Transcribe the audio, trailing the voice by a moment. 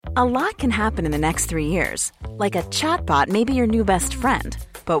A lot can happen in the next 3 years. Like a chatbot may be your new best friend.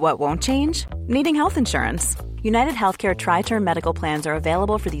 But what won't change? Needing health insurance. United Healthcare Tri-Term Medical Plans are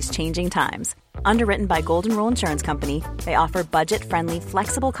available for these changing times. Underwritten by Golden Rule Insurance Company, they offer budget-friendly,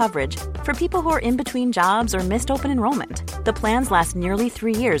 flexible coverage for people who are in between jobs or missed open enrollment. The plans last nearly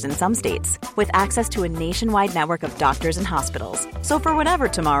 3 years in some states, with access to a nationwide network of doctors and hospitals. So for whatever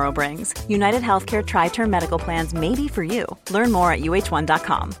tomorrow brings, United Healthcare Tri-Term Medical Plans may be for you. Learn more at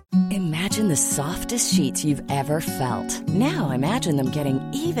uh1.com. Imagine the softest sheets you've ever felt. Now imagine them getting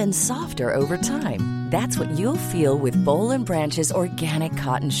even softer over time. That's what you'll feel with Boll & Branch's organic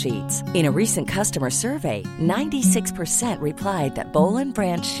cotton sheets. In a recent customer survey, 96% replied that Boll &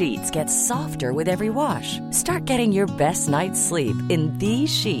 Branch sheets get softer with every wash. Start getting your best night's sleep in these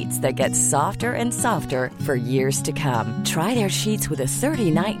sheets that get softer and softer for years to come. Try their sheets with a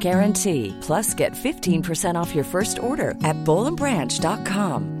 30-night guarantee. Plus, get 15% off your first order at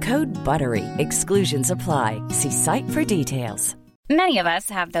bollandbranch.com. Code BUTTERY. Exclusions apply. See site for details. Many of us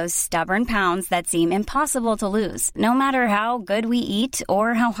have those stubborn pounds that seem impossible to lose, no matter how good we eat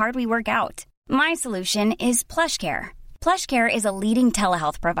or how hard we work out. My solution is PlushCare. PlushCare is a leading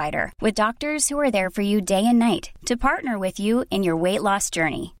telehealth provider with doctors who are there for you day and night to partner with you in your weight loss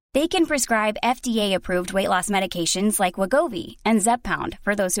journey. They can prescribe FDA-approved weight loss medications like Wegovy and Zepbound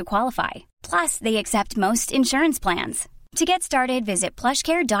for those who qualify. Plus, they accept most insurance plans. To get started, visit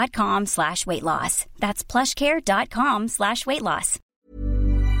plushcare.com/weightloss. That's plushcare.com/weightloss.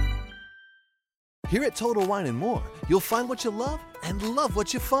 Here at Total Wine & More, you'll find what you love and love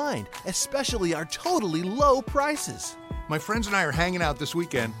what you find, especially our totally low prices. My friends and I are hanging out this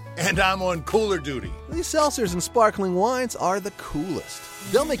weekend, and I'm on cooler duty. These seltzers and sparkling wines are the coolest.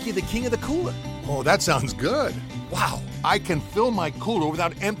 They'll make you the king of the cooler. Oh, that sounds good. Wow, I can fill my cooler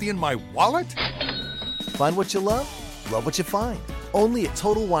without emptying my wallet? Find what you love what you find. Only at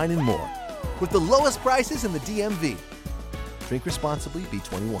Total Wine & More. With the lowest prices in the DMV. Drink responsibly,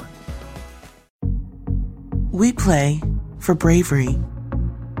 B21. We play for bravery.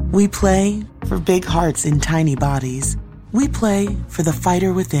 We play for big hearts in tiny bodies. We play for the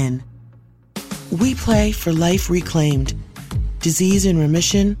fighter within. We play for life reclaimed, disease in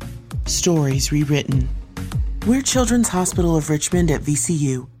remission, stories rewritten. We're Children's Hospital of Richmond at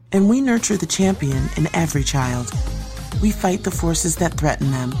VCU, and we nurture the champion in every child. We fight the forces that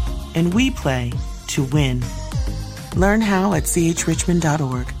threaten them, and we play to win. Learn how at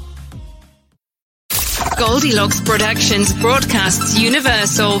chrichmond.org. Goldilocks Productions broadcasts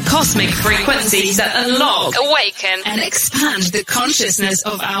universal cosmic frequencies that unlock, awaken, and expand the consciousness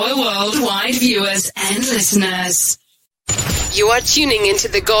of our worldwide viewers and listeners. You are tuning into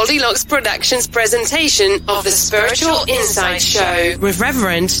the Goldilocks Productions presentation of the Spiritual Insight Show with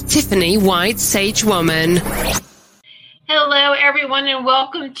Reverend Tiffany White Sage Woman. Hello, everyone, and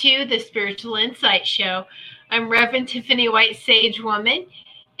welcome to the Spiritual Insight Show. I'm Reverend Tiffany White Sage Woman,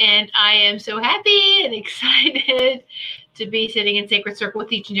 and I am so happy and excited to be sitting in Sacred Circle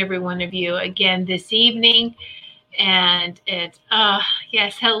with each and every one of you again this evening. And it's,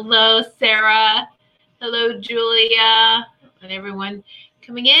 yes, hello, Sarah. Hello, Julia, and everyone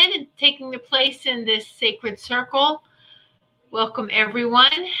coming in and taking their place in this Sacred Circle. Welcome,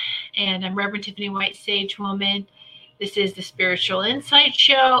 everyone. And I'm Reverend Tiffany White Sage Woman. This is the Spiritual Insight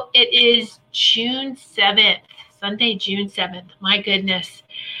Show. It is June 7th, Sunday, June 7th. My goodness.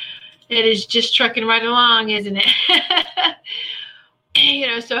 It is just trucking right along, isn't it?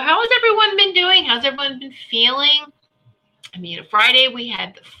 So how has everyone been doing? How's everyone been feeling? I mean, Friday we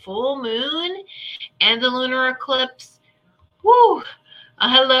had the full moon and the lunar eclipse. Woo!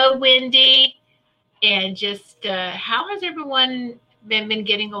 Hello, Wendy. And just how has everyone been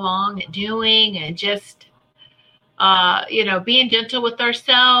getting along and doing and just being gentle with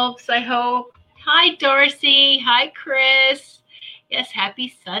ourselves, I hope. Hi, Darcy. Hi, Chris. Yes,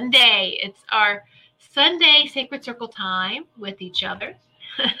 happy Sunday. It's our Sunday Sacred Circle time with each other.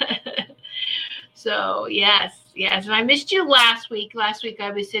 So, yes. And I missed you last week. Last week I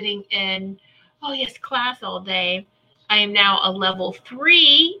was sitting in, class all day. I am now a level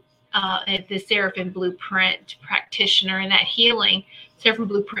 3 at the Seraphim Blueprint practitioner and that Seraphim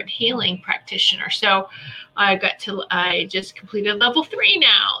Blueprint healing practitioner. So I just completed level 3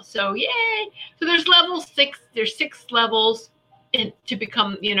 now. So yay. So there's level 6. There's 6 levels to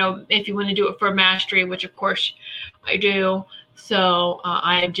become, if you want to do it for mastery, which of course I do. So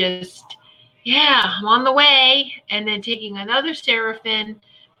I'm on the way, and then taking another Seraphim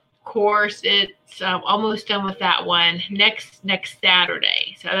course. It's almost done with that one next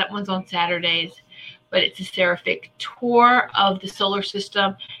Saturday. So that one's on Saturdays, but it's a Seraphic tour of the solar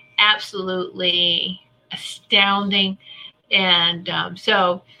system. Absolutely astounding. And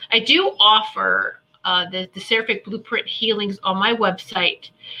so I do offer the Seraphic Blueprint healings on my website.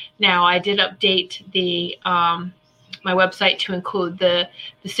 Now, I did update the my website to include the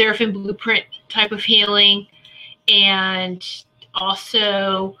Seraphim Blueprint type of healing. And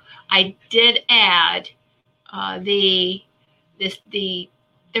also I did add the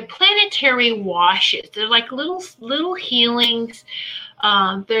planetary washes. They're like little healings.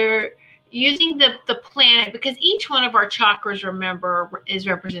 They're using the planet, because each one of our chakras, remember, is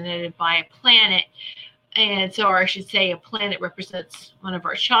represented by a planet. And so, or I should say, a planet represents one of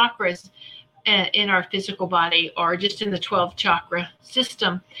our chakras in our physical body, or just in the 12 chakra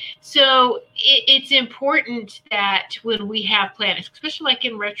system. So it's important that when we have planets, especially like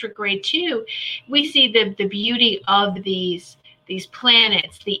in retrograde too, we see the beauty of these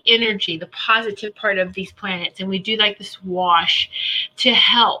planets, the energy, the positive part of these planets. And we do like this wash to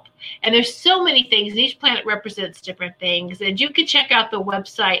help. And there's so many things. Each planet represents different things. And you can check out the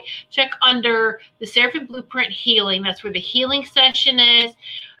website. Check under the Seraphim Blueprint Healing. That's where the healing session is.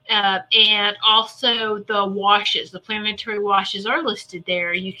 And also the washes, the planetary washes are listed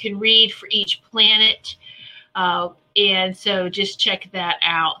there. You can read for each planet. And so just check that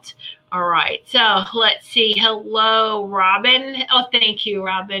out. All right. So let's see. Hello, Robin. Oh, thank you,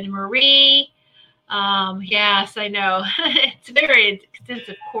 Robin. Marie. Yes, I know. It's a very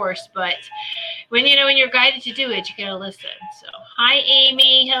extensive course, but when you're guided to do it, you gotta listen. So hi,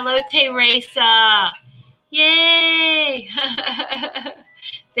 Amy. Hello, Teresa. Yay.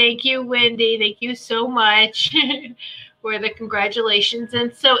 Thank you, Wendy. Thank you so much for the congratulations.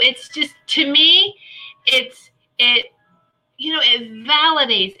 And so it's just, to me, it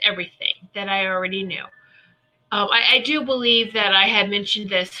validates everything that I already knew. I do believe that I had mentioned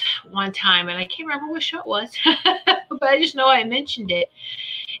this one time, and I can't remember what show it was, but I just know I mentioned it.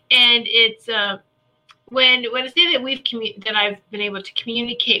 And it's when I say that that I've been able to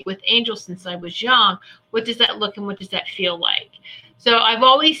communicate with angels since I was young. What does that look and what does that feel like? So I've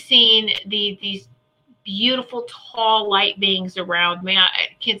always seen these beautiful, tall light beings around me.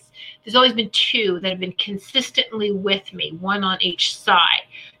 There's always been two that have been consistently with me, one on each side.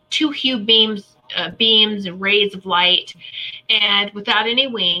 Two huge beams and rays of light, and without any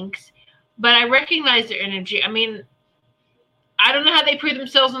wings. But I recognize their energy. I mean, I don't know how they prove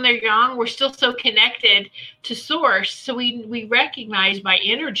themselves when they're young. We're still so connected to source. So we recognize by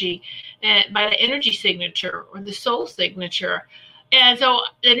energy, by the energy signature or the soul signature. And so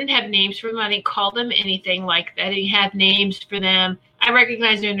they didn't have names for them. I didn't call them anything like that. I didn't have names for them. I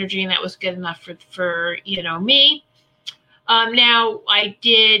recognized their energy, and that was good enough for me. Now I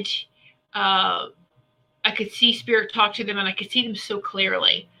did, I could see spirit talk to them, and I could see them so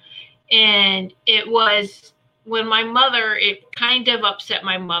clearly. And it was when my mother, it kind of upset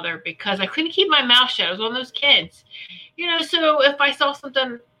my mother because I couldn't keep my mouth shut. I was one of those kids, so if I saw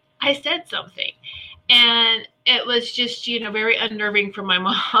something, I said something. And it was just, very unnerving for my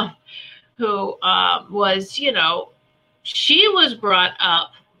mom, who was, she was brought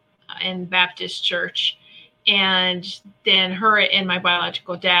up in Baptist church. And then her and my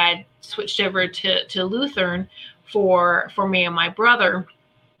biological dad switched over to Lutheran for me and my brother,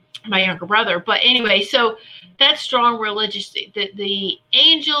 my younger brother. But anyway, so that strong religious, the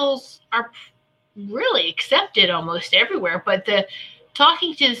angels are really accepted almost everywhere. But the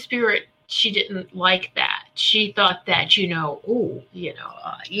talking to the spirit, she didn't like that. She thought that, you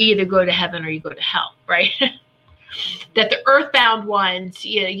either go to heaven or you go to hell, right? That the earthbound ones,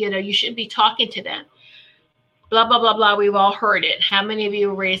 you shouldn't be talking to them. Blah, blah, blah, blah. We've all heard it. How many of you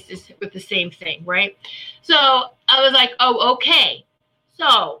were raised with the same thing, right? So I was like, oh, okay.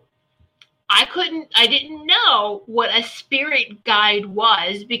 So I didn't know what a spirit guide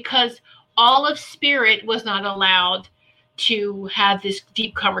was, because all of spirit was not allowed to have this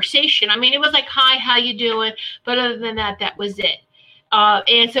deep conversation. I mean, it was like, hi, how you doing? But other than that, that was it.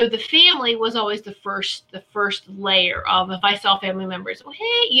 And so the family was always the first layer of, if I saw family members, well,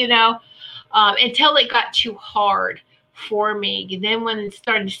 hey, until it got too hard for me. And then when I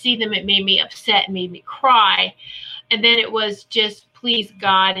started to see them, it made me upset, made me cry. And then it was just, please,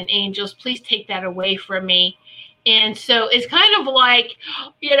 God and angels, please take that away from me. And so it's kind of like,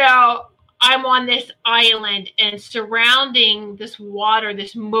 I'm on this island, and surrounding this water,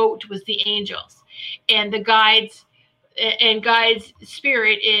 this moat, was the angels. And the guide's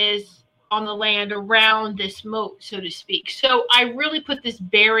spirit is on the land around this moat, so to speak. So I really put this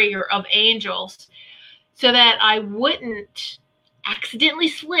barrier of angels so that I wouldn't accidentally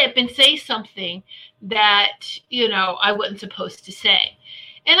slip and say something that, I wasn't supposed to say.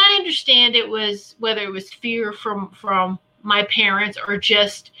 And I understand it was, whether it was fear from my parents, or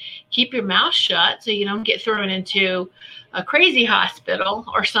just keep your mouth shut so you don't get thrown into a crazy hospital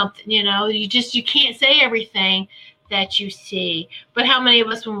or something. You can't say everything that you see. But how many of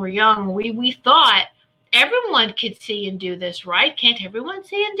us, when we're young, we thought everyone could see and do this, right? Can't everyone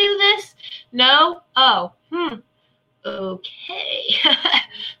see and do this? No? Oh, okay.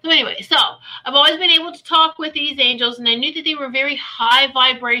 So anyway, I've always been able to talk with these angels, and I knew that they were very high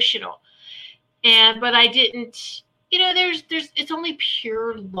vibrational. But I didn't, it's only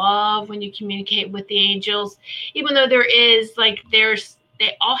pure love when you communicate with the angels, even though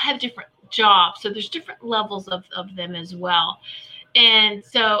they all have different jobs. So there's different levels of them as well. And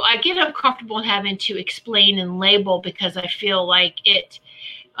so I get uncomfortable in having to explain and label, because I feel like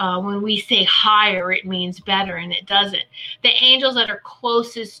when we say higher, it means better, and it doesn't. The angels that are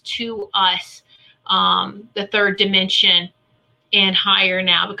closest to us, the third dimension and higher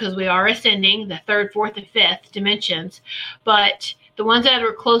now, because we are ascending the third, fourth, and fifth dimensions. But the ones that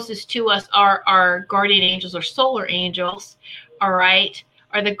are closest to us are our guardian angels, or solar angels, all right,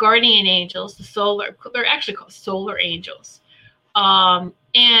 are the guardian angels, they're actually called solar angels.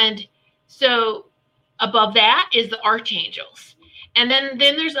 And so above that is the archangels. And then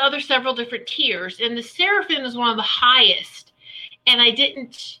there's several different tiers, and the seraphim is one of the highest. And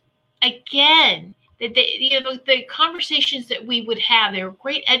the conversations that we would have, they were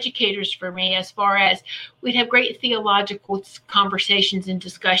great educators for me, as far as we'd have great theological conversations and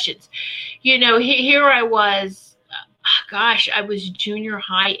discussions. Here I was, I was junior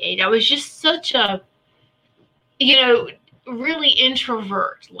high age. I was just such a, really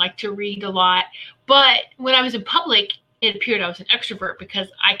introvert, like to read a lot. But when I was in public, it appeared I was an extrovert, because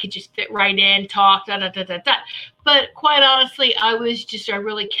I could just fit right in, talk, But quite honestly, I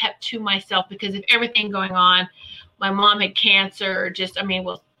really kept to myself because of everything going on. My mom had cancer, she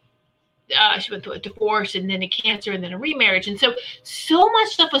went through a divorce, and then a cancer, and then a remarriage. And so much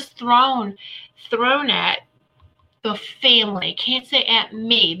stuff was thrown at the family. Can't say at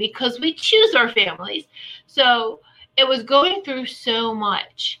me, because we choose our families. So it was going through so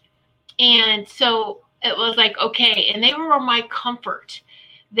much. And so it was like, okay, and they were my comfort.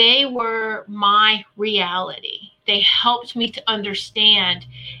 They were my reality. They helped me to understand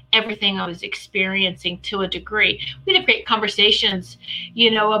everything I was experiencing to a degree. We'd have great conversations,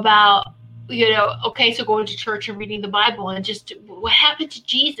 about, okay, so going to church and reading the Bible, and just what happened to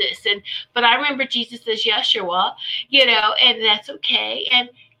Jesus. But I remember Jesus as Yeshua, and that's okay. And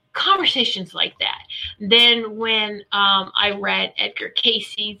conversations like that. Then when I read Edgar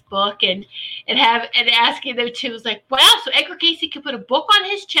Cayce's book and asking them to, was like, wow, so Edgar Cayce could put a book on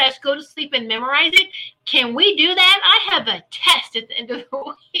his chest, go to sleep, and memorize it. Can we do that? I have a test at the end of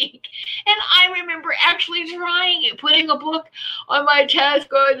the week. And I remember actually trying it, putting a book on my chest,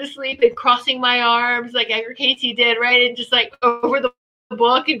 going to sleep, and crossing my arms like Edgar Cayce did, right? And just like over the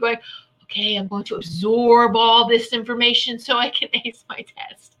book and going, okay, I'm going to absorb all this information so I can ace my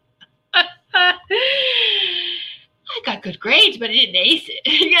test. I got good grades, but I didn't ace it.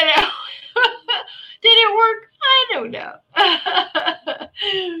 Did it work? I don't know.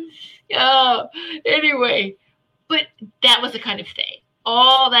 Anyway, but that was the kind of thing.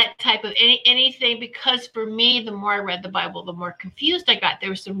 All that type of anything, because for me, the more I read the Bible, the more confused I got. There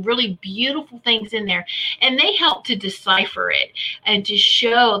were some really beautiful things in there, and they helped to decipher it and to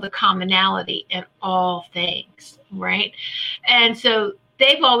show the commonality in all things, right? And so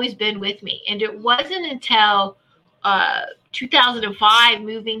they've always been with me. And it wasn't until 2005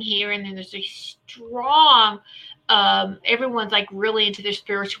 moving here, and then there's a strong, everyone's like really into their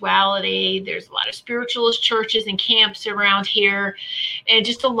spirituality. There's a lot of spiritualist churches and camps around here, and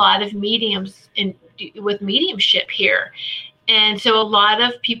just a lot of mediums with mediumship here. And so a lot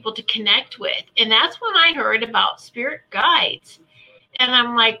of people to connect with. And that's when I heard about spirit guides. And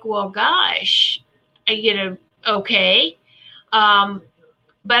I'm like, well, gosh, okay.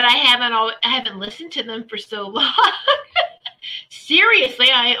 But I haven't listened to them for so long. Seriously,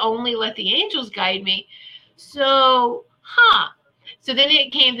 I only let the angels guide me. So then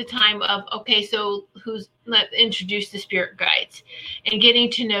it came the time of, okay, so let's introduce the spirit guides and getting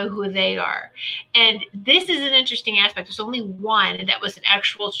to know who they are. And this is an interesting aspect. There's only one, and that was an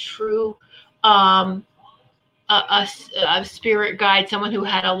actual true a spirit guide, someone who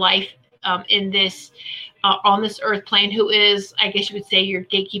had a life in this on this earth plane, who is, I guess you would say, your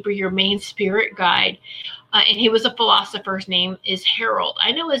gatekeeper, your main spirit guide. And he was a philosopher. His name is Harold.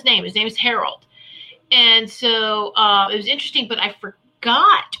 I know his name. His name is Harold. And so it was interesting, but I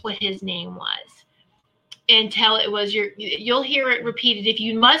forgot what his name was until it was you'll hear it repeated. If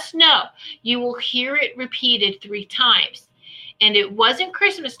you must know, you will hear it repeated 3 times. And it wasn't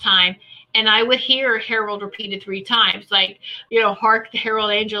Christmas time. and I would hear Herald repeated 3 times, like, hark the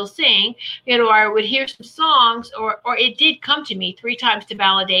herald angels sing, or I would hear some songs, or it did come to me 3 times to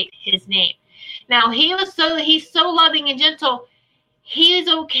validate his name. Now, he's so loving and gentle. He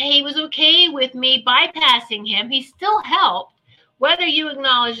was okay with me bypassing him. He still helped, whether you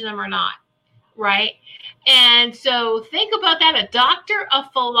acknowledge them or not, right? And so think about that. A doctor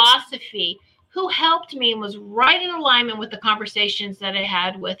of philosophy who helped me and was right in alignment with the conversations that I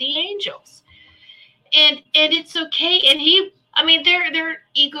had with the angels. And it's okay. And they're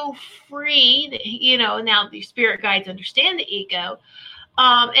ego free, now the spirit guides understand the ego.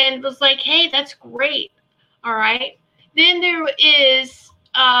 And it was like, hey, that's great. All right. Then there is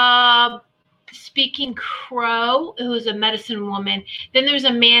Speaking Crow, who is a medicine woman. Then there's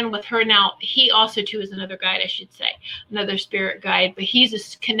a man with her. Now, he also, too, is another guide, I should say, another spirit guide. But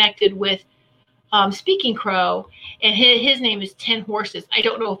he's connected with Speaking Crow, and his name is 10 Horses. I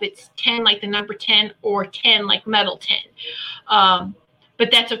don't know if it's 10 like the number 10 or 10 like metal 10.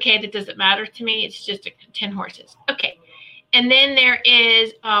 But that's okay. That doesn't matter to me. It's just 10 horses. Okay. And then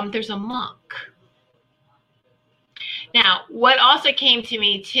there's a monk. Now, what also came to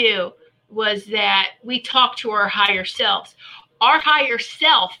me, too, was that we talk to our higher selves. Our higher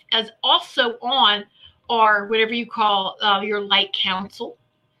self is also on our, whatever you call your light council,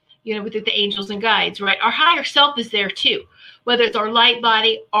 with the angels and guides, right? Our higher self is there, too, whether it's our light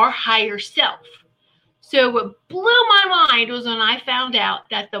body, our higher self. So what blew my mind was when I found out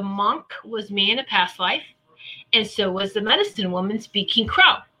that the monk was me in a past life, and so was the medicine woman, Speaking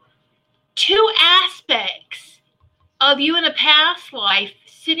Crow. 2 aspects of you in a past life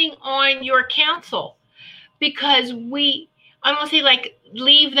sitting on your council, because I'm going to say, like,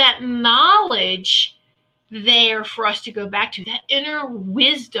 leave that knowledge there for us to go back to, that inner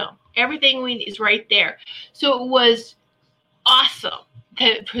wisdom. Everything we need is right there. So it was awesome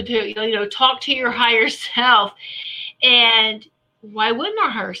to talk to your higher self. And why wouldn't our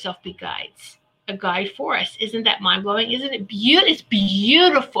higher self be a guide for us? Isn't that mind-blowing? Isn't it beautiful? It's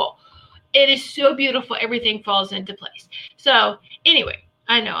beautiful. It is so beautiful. Everything falls into place. So anyway,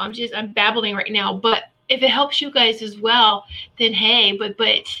 I know I'm babbling right now, but if it helps you guys as well, then hey, but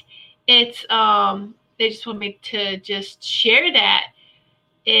it's, they just want me to just share that.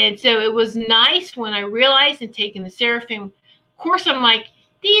 And so it was nice when I realized and taking the Seraphim course, I'm like,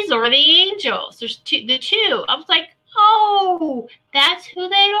 these are the angels. There's the 2. I was like, oh, that's who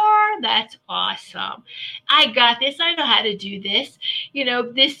they are. That's awesome. I got this. I know how to do this.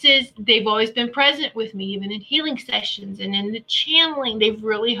 They've always been present with me, even in healing sessions and in the channeling. They've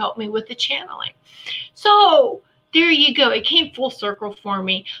really helped me with the channeling. So there you go. It came full circle for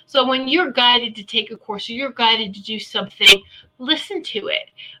me. So when you're guided to take a course or you're guided to do something, listen to it.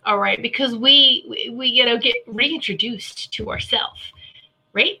 All right. Because we get reintroduced to ourselves,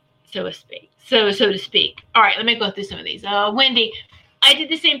 right? So to speak. All right, let me go through some of these. Wendy, I did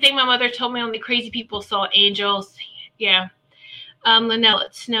the same thing. My mother told me only crazy people saw angels. Yeah. Linnell,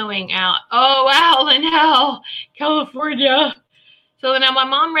 it's snowing out. Oh, wow, Linnell, California. So Linnell, my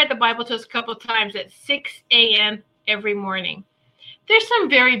mom read the Bible to us a couple of times at 6 a.m. every morning. There's some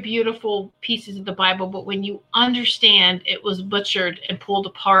very beautiful pieces of the Bible, but when you understand it was butchered and pulled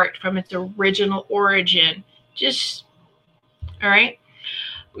apart from its original origin, all right.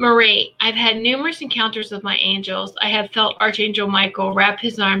 Marie, I've had numerous encounters with my angels. I have felt Archangel Michael wrap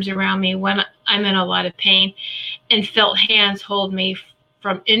his arms around me when I'm in a lot of pain, and felt hands hold me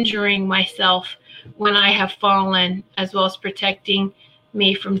from injuring myself when I have fallen, as well as protecting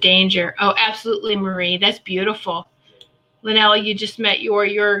me from danger. Oh, absolutely, Marie. That's beautiful. Linnell, you just met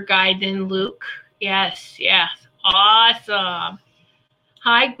your guide then, Luke. Yes. Awesome.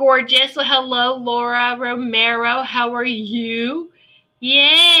 Hi, gorgeous. Well, hello, Laura Romero. How are you?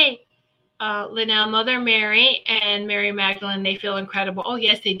 Yay. Linnell, Mother Mary and Mary Magdalene, they feel incredible. Oh,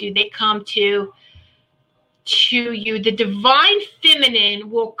 yes, they do. They come to you. The divine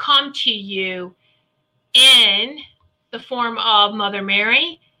feminine will come to you in the form of Mother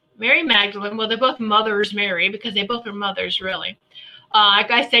Mary, Mary Magdalene. Well, they're both Mothers Mary because they both are mothers, really.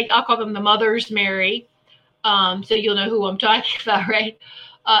 I'll call them the Mothers Mary. So you'll know who I'm talking about, right?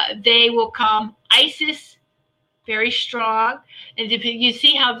 They will come. Isis, very strong. And you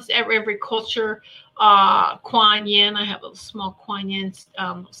see how this, every culture, Kuan Yin, I have a small Kuan Yin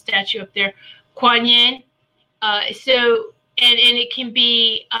statue up there. Kuan Yin. And it can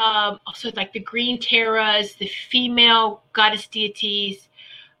be also like the green Taras, the female goddess deities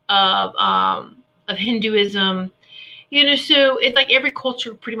of Hinduism. So it's like every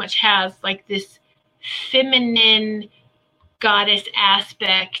culture pretty much has like this feminine goddess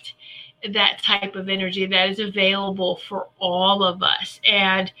aspect, that type of energy that is available for all of us.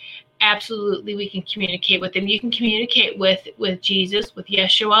 And absolutely, we can communicate with him. You can communicate with Jesus, with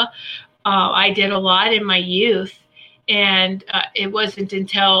Yeshua. I did a lot in my youth, and it wasn't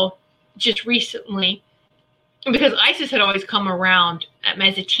until just recently, because ISIS had always come around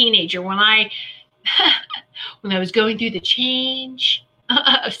as a teenager. When I was going through the change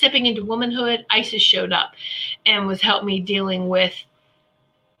of stepping into womanhood, ISIS showed up and was helping me dealing with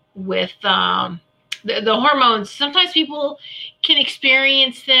the hormones. Sometimes people can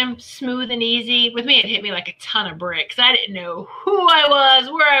experience them smooth and easy. With me, it hit me like a ton of bricks. I didn't know who I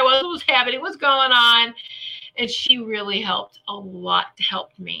was, where I was, what was happening, what's going on. And she really helped a lot to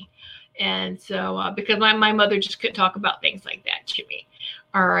help me. And so, because my mother just couldn't talk about things like that to me.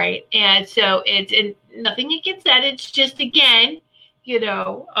 All right. And so and nothing against that. It's just, again,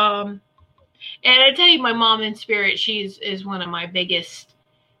 and I tell you, my mom in spirit, is one of my biggest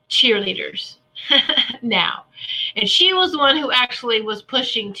cheerleaders now. And she was the one who actually was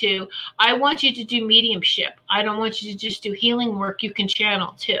pushing to, I want you to do mediumship. I don't want you to just do healing work. You can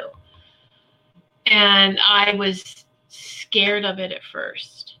channel too. And I was scared of it at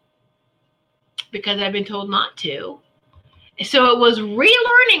first because I've been told not to. So it was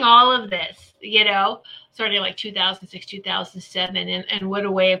relearning all of this, starting like 2006, 2007, and what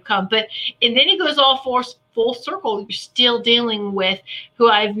a way of come. And then it goes all full circle. You're still dealing with who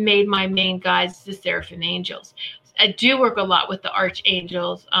I've made my main guides, the Seraphim Angels. I do work a lot with the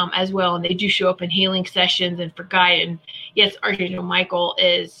Archangels as well, and they do show up in healing sessions and for guide. And yes, Archangel Michael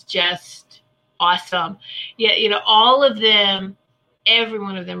is just awesome. Yeah, all of them, every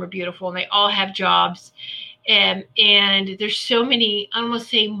one of them are beautiful, and they all have jobs. And there's so many, I don't want to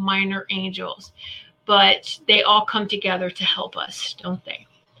say minor angels, but they all come together to help us, don't they?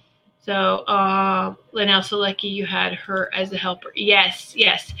 So, Linnell Selecki, you had her as a helper. Yes.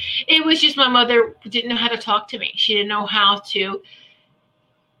 It was just my mother didn't know how to talk to me. She didn't know how to.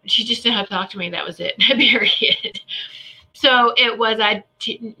 She just didn't know how to talk to me. That was it. Period. So it was, I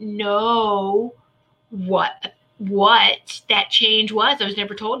didn't know what that change was. I was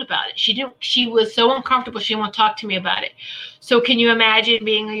never told about it. She was so uncomfortable. She didn't want to talk to me about it. So can you imagine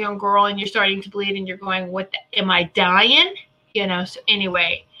being a young girl and you're starting to bleed and you're going, am I dying? So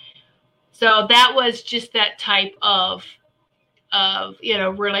anyway, so that was just that type of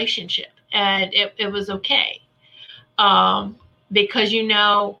relationship. And it was okay. Because,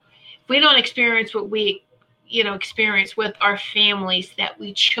 if we don't experience what we, experience with our families that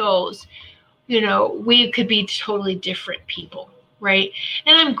we chose, we could be totally different people, right?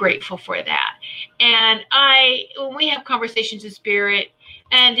 And I'm grateful for that. And when we have conversations in spirit,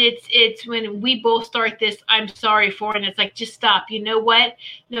 and it's when we both start this, I'm sorry for, and it's like, just stop. You know what?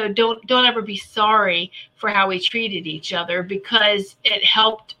 No, don't ever be sorry for how we treated each other, because it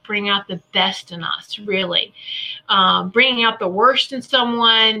helped bring out the best in us, really. Bringing out the worst in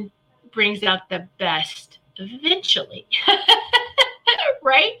someone brings out the best eventually,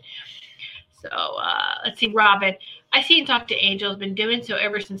 right? So let's see, Robin. I see and talk to angels. Been doing so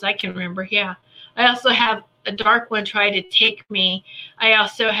ever since I can remember. Yeah. I also have a dark one try to take me. I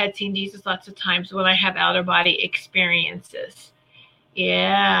also had seen Jesus lots of times when I have outer body experiences.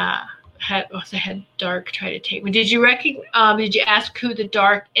 Yeah. Also had dark try to take me. Did you ask who the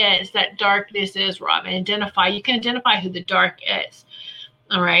dark is? That darkness is, Robin. Identify. You can identify who the dark is.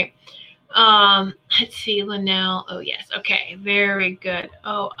 All right. Let's see, Linnell. Oh, yes. Okay. Very good.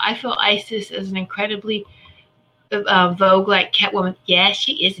 Oh, I feel Isis as an incredibly Vogue-like Catwoman. Yes,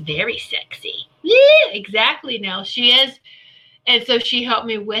 she is very sexy. Yeah, exactly, Nell. She is. And so she helped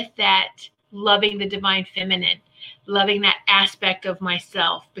me with that, loving the divine feminine, loving that aspect of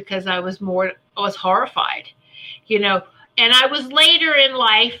myself, because I was horrified, and I was later in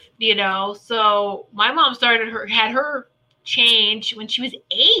life, so my mom had her change when she was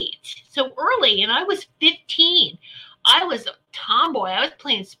 8, so early, and I was 15. I was a tomboy. I was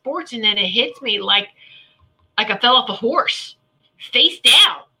playing sports, and then it hits me like I fell off a horse, face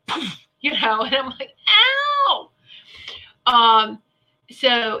down, and I'm like, ow.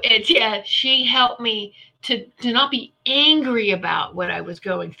 So she helped me to not be angry about what I was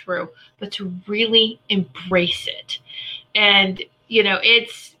going through, but to really embrace it. And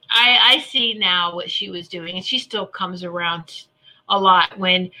I see now what she was doing, and she still comes around a lot.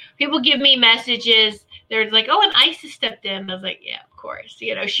 When people give me messages, they're like, oh, and Isis stepped in. I was like, yeah, of course.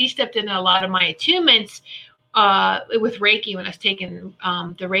 She stepped in a lot of my attunements with Reiki when I was taking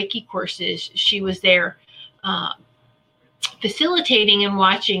the Reiki courses. She was there facilitating and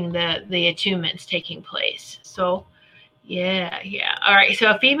watching the attunements taking place. So, yeah. All right. So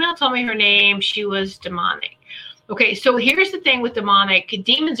a female told me her name. She was demonic. Okay, so here's the thing with demonic.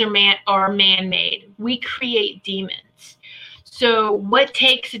 Demons are man-made. We create demons. So what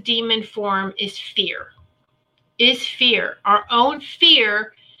takes a demon form is fear. Our own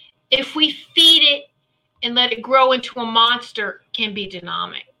fear. If we feed it and let it grow into a monster, can be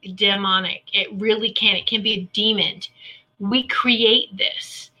demonic. It really can. It can be a demon. We create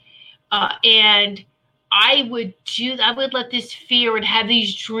this. And I would let this fear and have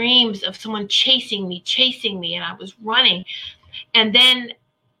these dreams of someone chasing me, and I was running. And then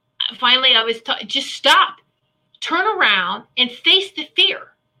finally I was just stop, turn around and face the fear.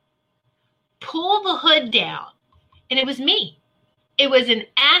 Pull the hood down. And it was me. It was an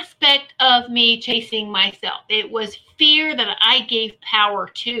aspect of me chasing myself. It was fear that I gave power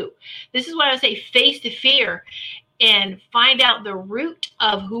to. This is why I say face the fear and find out the root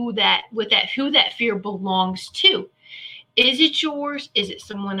of who that fear belongs to. Is it yours? Is it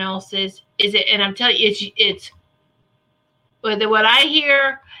someone else's? Is it? And I'm telling you, it's what I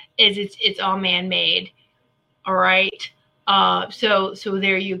hear is it's all man-made. All right. So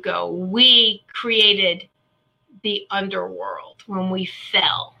there you go. We created the underworld when we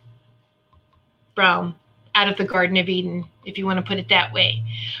fell from out of the Garden of Eden, if you want to put it that way.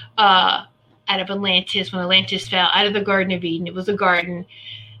 Out of Atlantis, when Atlantis fell out of the Garden of Eden, it was a garden.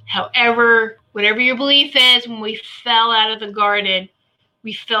 However, whatever your belief is, when we fell out of the garden,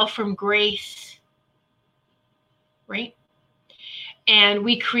 we fell from grace, right? And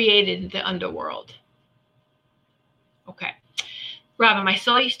we created the underworld. Okay. Robin, my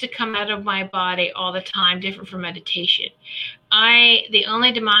soul used to come out of my body all the time, different from meditation. The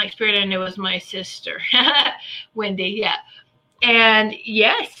only demonic spirit I knew was my sister, Wendy, yeah. And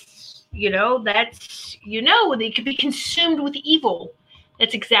yes, they could be consumed with evil.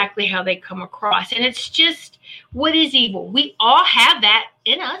 That's exactly how they come across. And it's just, what is evil? We all have that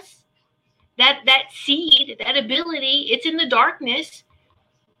in us. That seed, that ability, it's in the darkness.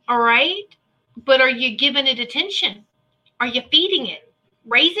 All right? But are you giving it attention? Are you feeding it?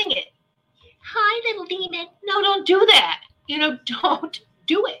 Raising it? Hi, little demon. No, don't do that. Don't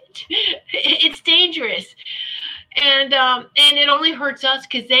do it. It's dangerous. And it only hurts us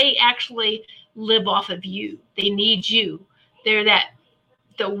because they actually live off of you. They need you. They're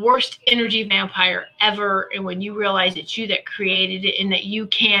the worst energy vampire ever. And when you realize it's you that created it and that you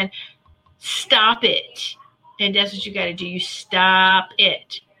can stop it, and that's what you got to do. You stop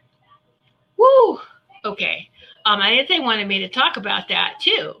it. Woo. Okay. I didn't think wanted me to talk about that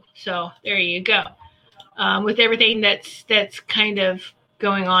too. So there you go. With everything that's kind of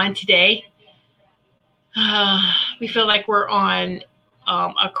going on today, we feel like we're on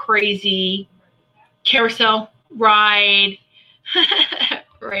a crazy carousel ride,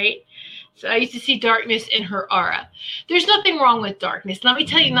 right? So I used to see darkness in her aura. There's nothing wrong with darkness. Let me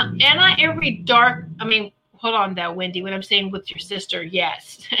tell you, not every dark, hold on though, Wendy, when I'm saying with your sister,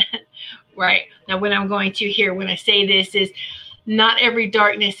 yes. Right. Now, what I'm going to hear when I say this is not every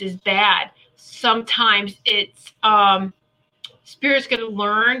darkness is bad. Sometimes it's spirit's going to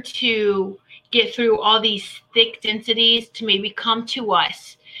learn to get through all these thick densities to maybe come to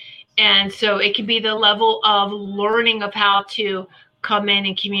us. And so it can be the level of learning of how to come in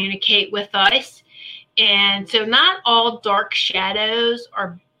and communicate with us. And so not all dark shadows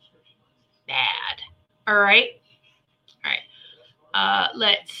are bad. All right.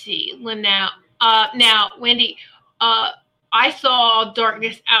 Let's see. Now, Wendy, I saw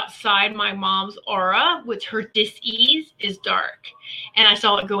darkness outside my mom's aura, which her dis-ease is dark. And I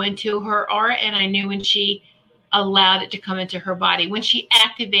saw it go into her aura, and I knew when she allowed it to come into her body. When she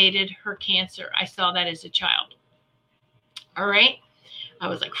activated her cancer, I saw that as a child. All right? I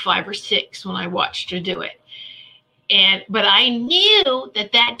was like 5 or 6 when I watched her do it. But I knew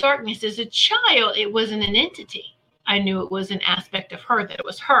that darkness as a child, it wasn't an entity. I knew it was an aspect of her, that it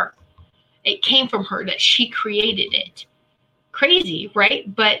was her. It came from her, that she created it. Crazy,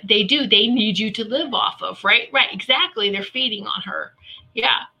 right? But they need you to live off of, right? Right, exactly. They're feeding on her.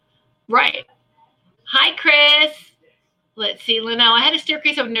 Yeah, right. Hi, Chris. Let's see, Linnell. I had a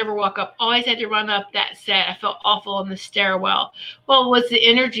staircase I would never walk up. Always had to run up that set. I felt awful in the stairwell. Well, what's the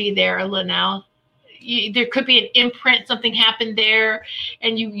energy there, Linnell? There could be an imprint. Something happened there,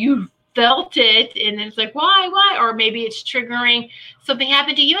 and you felt it, and it's like, why? Or maybe it's triggering something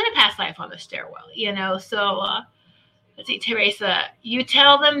happened to you in a past life on the stairwell, So let's see, Teresa, you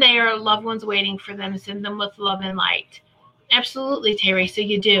tell them they are loved ones waiting for them. Send them with love and light. Absolutely, Teresa,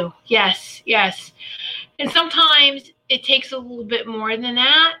 you do. Yes. And sometimes it takes a little bit more than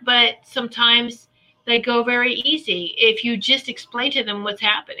that, but sometimes they go very easy if you just explain to them what's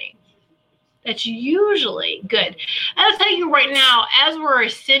happening. That's usually good. I'll tell you right now, as we're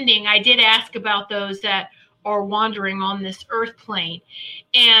ascending, I did ask about those that are wandering on this earth plane,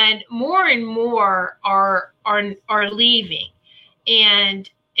 and more are leaving. and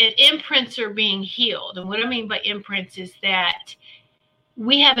imprints are being healed. And what I mean by imprints is that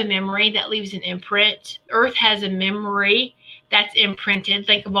we have a memory that leaves an imprint. Earth has a memory that's imprinted.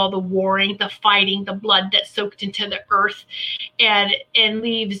 Think of all the warring, the fighting, the blood that's soaked into the earth and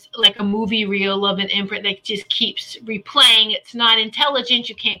leaves like a movie reel of an imprint that just keeps replaying. It's not intelligent.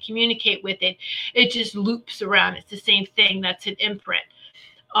 You can't communicate with it. It just loops around. It's the same thing. That's an imprint.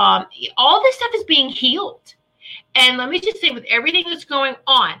 All this stuff is being healed. And let me just say, with everything that's going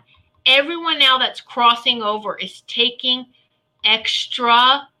on, everyone now that's crossing over is taking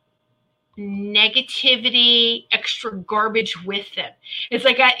extra negativity, extra garbage with them. It's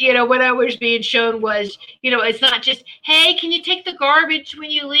like, what I was being shown was, it's not just, hey, can you take the garbage when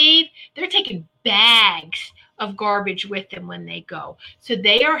you leave? They're taking bags of garbage with them when they go. So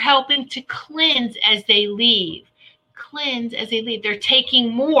they are helping to cleanse as they leave. They're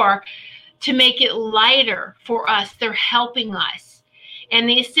taking more to make it lighter for us. They're helping us. And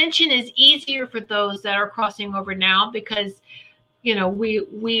the ascension is easier for those that are crossing over now because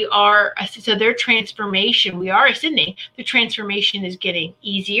we are, so their transformation, we are ascending. The transformation is getting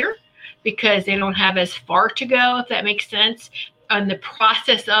easier because they don't have as far to go, if that makes sense. And the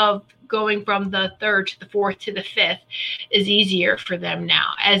process of going from the third to the fourth to the fifth is easier for them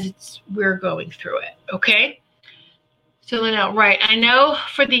now as we're going through it. Okay. So right. I know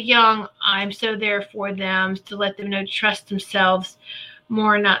for the young, I'm so there for them to let them know to trust themselves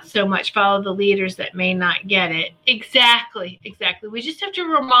more, not so much follow the leaders that may not get it. Exactly. We just have to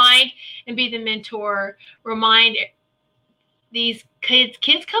remind and be the mentor, remind these kids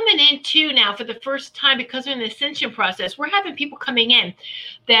coming in too now for the first time because they're in the ascension process. We're having people coming in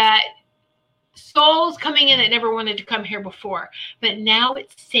that souls coming in that never wanted to come here before, but now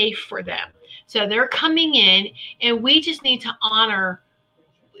it's safe for them. So they're coming in and we just need to honor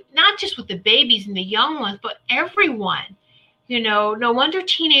not just with the babies and the young ones, but everyone. No wonder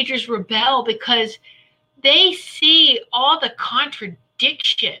teenagers rebel because they see all the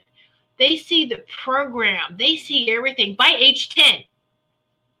contradiction. They see the program. They see everything. By age 10,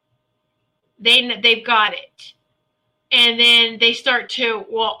 they've got it. And then they start to,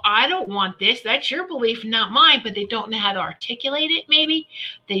 well, I don't want this. That's your belief, not mine. But they don't know how to articulate it, maybe.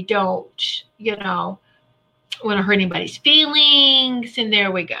 They don't, want to hurt anybody's feelings. And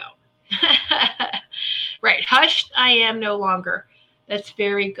there we go. Right. Hushed, I am no longer. That's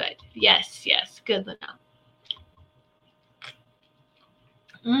very good. Yes. Good,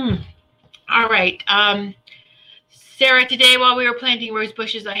 Lynelle. All right. Sarah, today while we were planting rose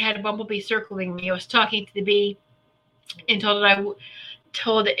bushes, I had a bumblebee circling me. I was talking to the bee and told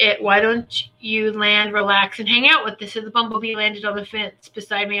it, why don't you land, relax, and hang out with us? So the bumblebee landed on the fence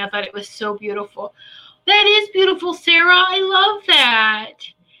beside me. I thought it was so beautiful. That is beautiful, Sarah. I love that.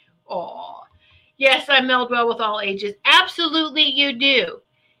 Oh. Yes, I meld well with all ages. Absolutely, you do.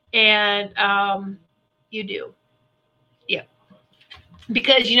 And you do. Yeah.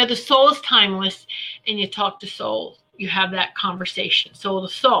 Because, the soul is timeless, and you talk to souls. You have that conversation, soul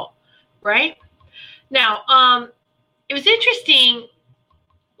to soul, right? Now, it was interesting.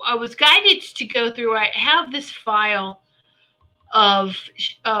 I was guided to go through. I have this file of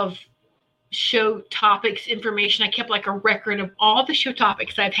show topics information. I kept like a record of all the show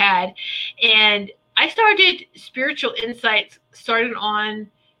topics I've had. And I started Spiritual Insights, started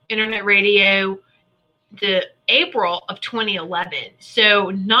on internet radio the April of 2011. So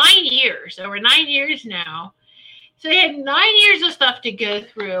over 9 years now. So I had 9 years of stuff to go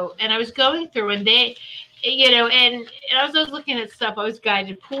through. And I was going through and they, and as I was looking at stuff, I was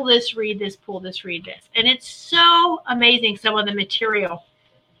guided, pull this, read this, pull this, read this. And it's so amazing, some of the material.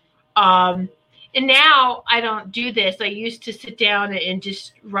 And now I don't do this. I used to sit down and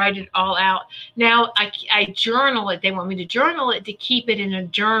just write it all out. Now I journal it. They want me to journal it to keep it in the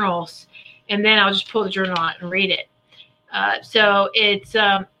journals. And then I'll just pull the journal out and read it. So it's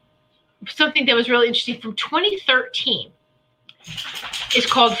something that was really interesting from 2013.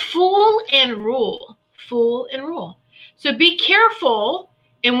 It's called Fool and Rule. Fool and Rule. So be careful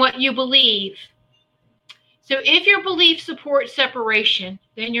in what you believe. So if your belief supports separation,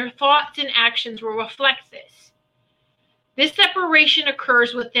 then your thoughts and actions will reflect this. This separation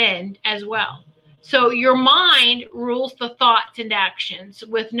occurs within as well. So your mind rules the thoughts and actions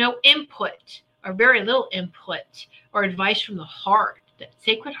with no input or very little input or advice from the heart, that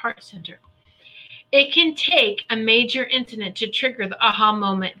sacred heart center. It can take a major incident to trigger the aha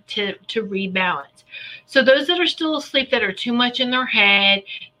moment to rebalance. So those that are still asleep, that are too much in their head,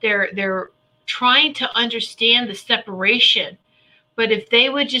 they're trying to understand the separation. But if they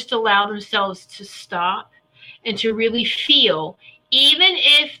would just allow themselves to stop and to really feel, even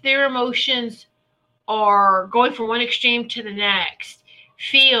if their emotions are going from one extreme to the next,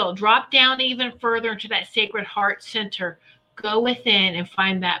 drop down even further into that sacred heart center, go within and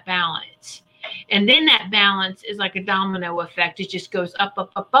find that balance. And then that balance is like a domino effect. It just goes up,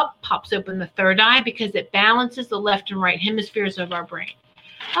 up, up, up, pops open the third eye because it balances the left and right hemispheres of our brain.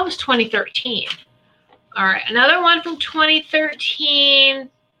 That was 2013. All right, another one from 2013.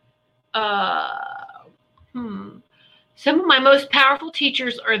 Some of my most powerful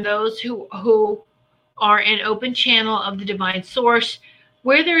teachers are those who are an open channel of the divine source,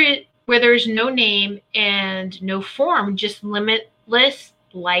 where there is no name and no form, just limitless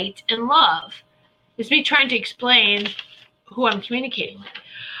light and love. It's me trying to explain who I'm communicating with.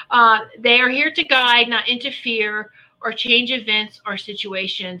 They are here to guide, not interfere or change events or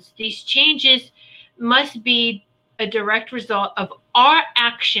situations. These changes must be a direct result of our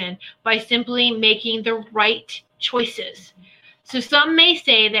action by simply making the right choices. So some may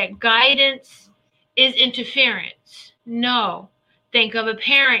say that guidance is interference. No. Think of a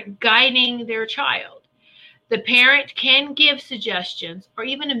parent guiding their child. The parent can give suggestions, or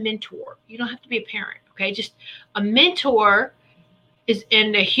even a mentor. You don't have to be a parent, okay? Just a mentor is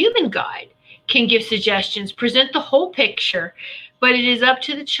in a human guide, can give suggestions, present the whole picture, but it is up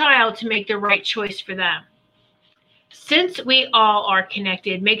to the child to make the right choice for them. Since we all are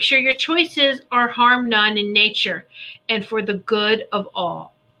connected, make sure your choices are harm none in nature and for the good of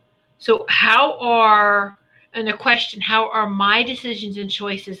all. So and the question, how are my decisions and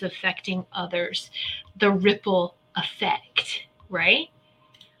choices affecting others? The ripple effect, right?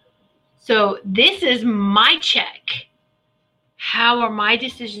 So this is my check. How are my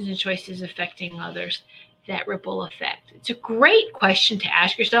decisions and choices affecting others? That ripple effect. It's a great question to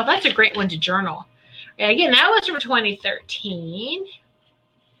ask yourself. That's a great one to journal. And again, that was from 2013.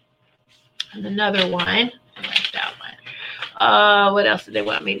 And another one. I like that one. What else did they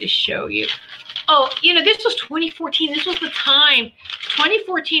want me to show you? Oh, this was 2014. This was the time.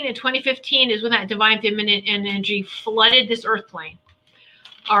 2014 and 2015 is when that divine feminine energy flooded this earth plane.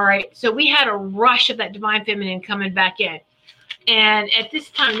 All right. So we had a rush of that divine feminine coming back in. And at this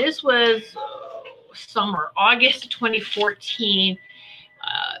time, this was summer, August of 2014.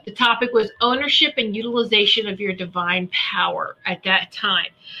 The topic was ownership and utilization of your divine power at that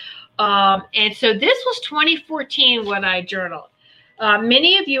time. And so this was 2014 what I journaled.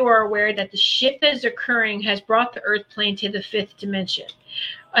 Many of you are aware that the shift that is occurring has brought the earth plane to the fifth dimension.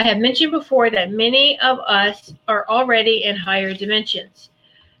 I have mentioned before that many of us are already in higher dimensions,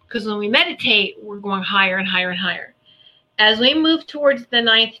 because when we meditate, we're going higher and higher and higher. As we move towards the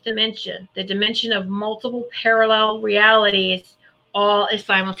ninth dimension, the dimension of multiple parallel realities, all is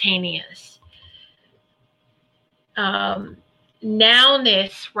simultaneous.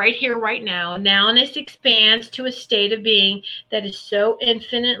 Nowness, right here, right now, nowness expands to a state of being that is so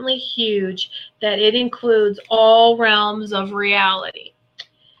infinitely huge that it includes all realms of reality.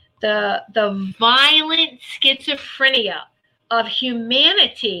 The violent schizophrenia of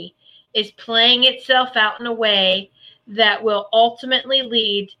humanity is playing itself out in a way that will ultimately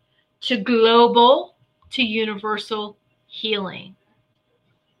lead to global, to universal healing.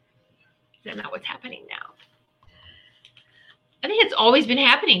 Is that not what's happening now? I think it's always been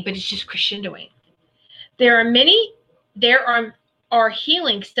happening, but it's just crescendoing. There are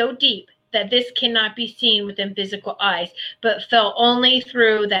healings so deep that this cannot be seen within physical eyes, but felt only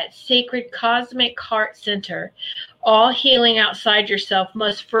through that sacred cosmic heart center. All healing outside yourself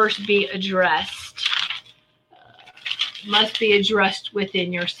must first be addressed. Must be addressed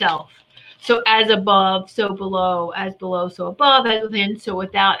within yourself. So as above, so below, as below, so above, as within, so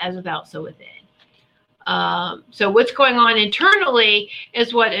without, as without, so within. So what's going on internally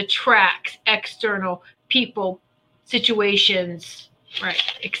is what attracts external people, situations, right,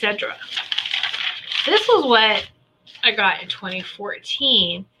 etc. This was what I got in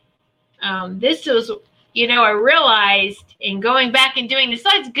 2014. This was, I realized in going back and doing this,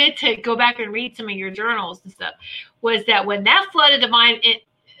 so it's good to go back and read some of your journals and stuff, was that when that flood of divine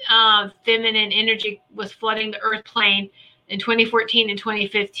feminine energy was flooding the earth plane in 2014 and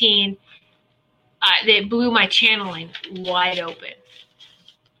 2015, it blew my channeling wide open.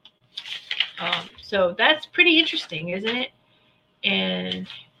 So that's pretty interesting, isn't it? And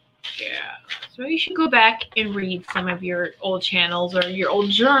yeah, so you should go back and read some of your old channels or your old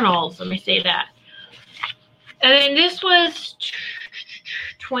journals. Let me say that. And then this was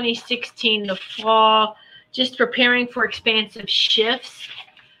 2016, the fall, just preparing for expansive shifts.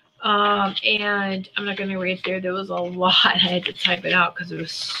 And I'm not going to read through. There was a lot. I had to type it out because there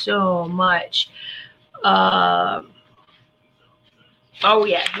was so much. Oh,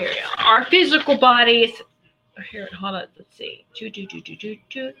 yeah, here we go. Our physical bodies. Here, hold on. Let's see.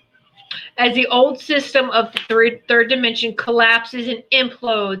 As the old system of the third dimension collapses and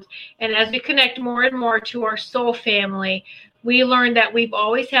implodes, and as we connect more and more to our soul family, we learn that we've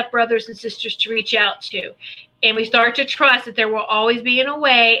always had brothers and sisters to reach out to. And we start to trust that there will always be a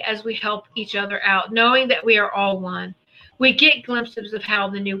way as we help each other out, knowing that we are all one. We get glimpses of how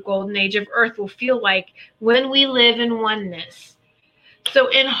the new golden age of Earth will feel like when we live in oneness. So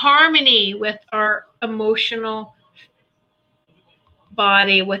in harmony with our emotional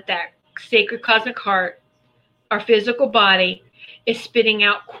body, with that sacred cosmic heart, our physical body is spitting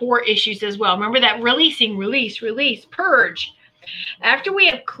out core issues as well. Remember that releasing, release, purge. After we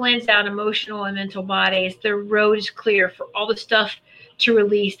have cleansed out emotional and mental bodies, the road is clear for all the stuff to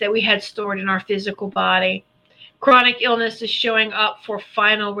release that we had stored in our physical body. Chronic illness is showing up for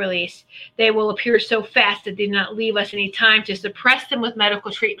final release. They will appear so fast that they do not leave us any time to suppress them with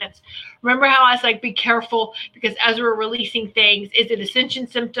medical treatments. Remember how I was like, be careful, because as we're releasing things, is it ascension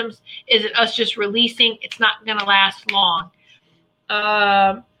symptoms? Is it us just releasing? It's not going to last long.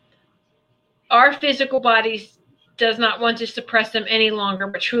 Our physical bodies does not want to suppress them any longer,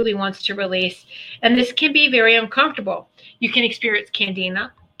 but truly wants to release. And this can be very uncomfortable. You can experience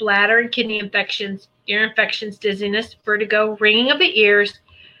candida, bladder and kidney infections, ear infections, dizziness, vertigo, ringing of the ears.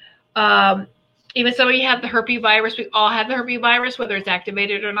 Even some of you have the herpes virus. We all have the herpes virus, whether it's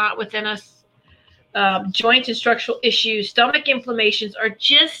activated or not within us. Joint and structural issues, stomach inflammations are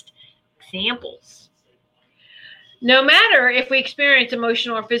just examples. No matter if we experience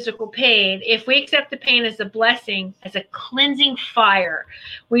emotional or physical pain, if we accept the pain as a blessing, as a cleansing fire,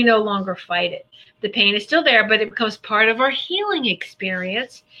 we no longer fight it. The pain is still there, but it becomes part of our healing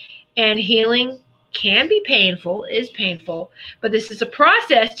experience. And healing can be painful, is painful, but this is a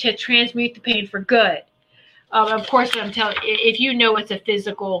process to transmute the pain for good. Of course, I'm telling you, if you know it's a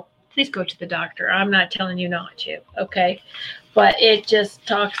physical, please go to the doctor. I'm not telling you not to, okay? But it just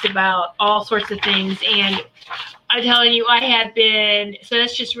talks about all sorts of things. And I'm telling you, I had been, so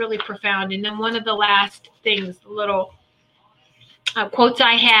that's just really profound. And then one of the last things, little quotes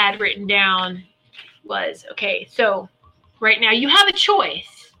I had written down was, okay, so right now you have a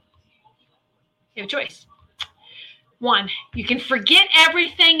choice. You have a choice. 1, you can forget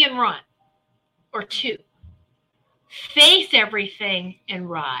everything and run. Or 2, face everything and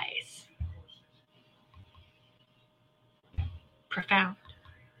rise. Profound,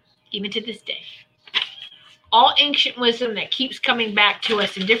 even to this day. All ancient wisdom that keeps coming back to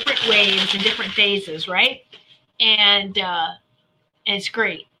us in different waves and different phases, right? And it's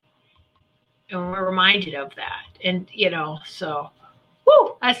great. And we're reminded of that. And, so,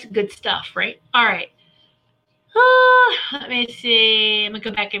 whoo, that's good stuff, right? All right. Let me see. I'm going to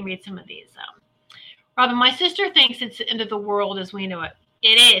go back and read some of these. Robin, my sister thinks it's the end of the world as we know it. It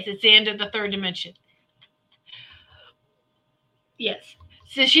is. It's the end of the third dimension. Yes.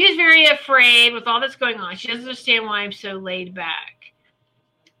 So she is very afraid with all that's going on. She doesn't understand why I'm so laid back.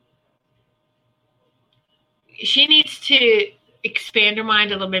 She needs to expand her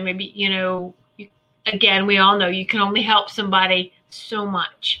mind a little bit. Maybe, again, we all know you can only help somebody so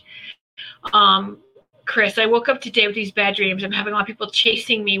much. Chris, I woke up today with these bad dreams. I'm having a lot of people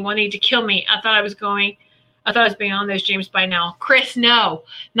chasing me, wanting to kill me. I thought I was beyond those dreams by now. Chris, no,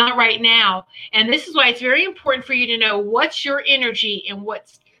 not right now. And this is why it's very important for you to know what's your energy and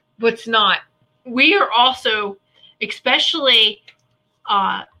what's not. We are also, especially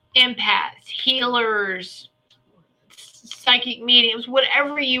empaths, healers, psychic mediums,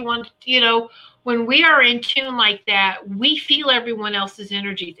 whatever you want, when we are in tune like that, we feel everyone else's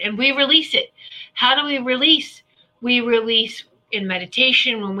energies and we release it. How do we release? We release in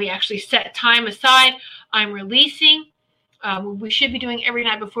meditation when we actually set time aside. I'm releasing. We should be doing every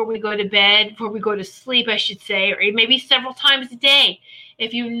night before we go to bed, before we go to sleep, I should say, or maybe several times a day.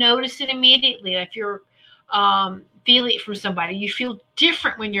 If you notice it immediately, if you're feeling it from somebody, you feel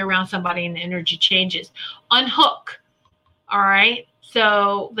different when you're around somebody and the energy changes. Unhook. All right.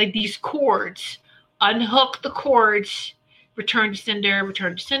 So like these cords, unhook the cords, return to sender,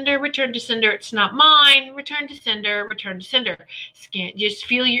 return to sender, return to sender. It's not mine. Return to sender, return to sender. Just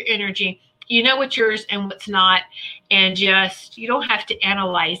feel your energy. You know what's yours and what's not. And you don't have to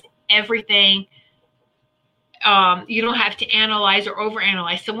analyze everything. You don't have to analyze or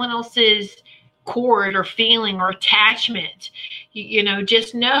overanalyze someone else's cord or feeling or attachment.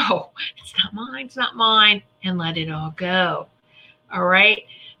 Just know it's not mine, and let it all go. All right.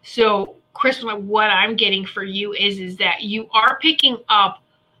 So, Chris, what I'm getting for you is that you are picking up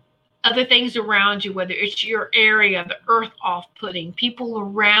other things around you, whether it's your area, the earth off-putting, people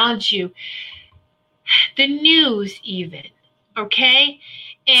around you, the news even, okay?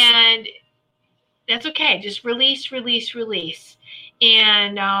 And that's okay. Just release, release, release.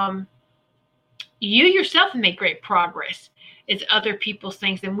 And you yourself have made great progress. It's other people's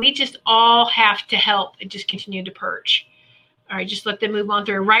things. And we just all have to help and just continue to purge. All right, just let them move on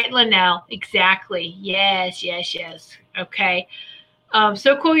through. Right, Linnell? Exactly. Yes. Okay.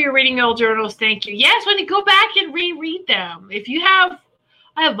 So cool you're reading old journals. Thank you. Yes, when you go back and reread them. If you have,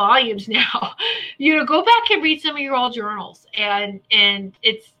 I have volumes now, go back and read some of your old journals. And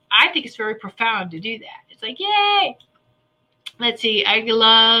I think it's very profound to do that. It's like, yay. Let's see. I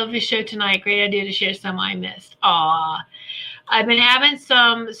love the show tonight. Great idea to share some I missed. Aw. I've been having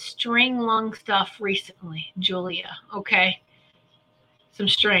some string lung stuff recently, Julia. Okay. Some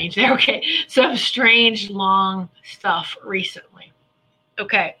strange lung stuff recently.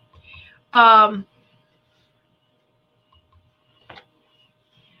 Okay. So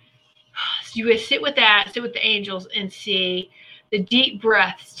you would sit with the angels and see the deep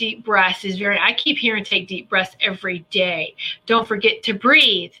breaths. Deep breaths is I keep hearing take deep breaths every day. Don't forget to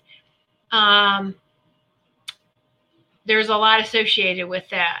breathe. There's a lot associated with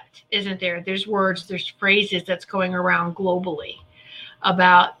that, isn't there? There's words, there's phrases that's going around globally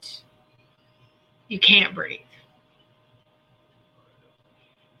about you can't breathe.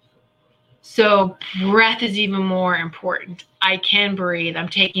 So breath is even more important. I can breathe. I'm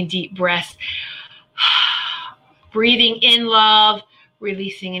taking deep breaths. Breathing in love,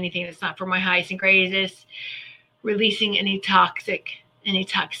 releasing anything that's not for my highest and greatest, releasing any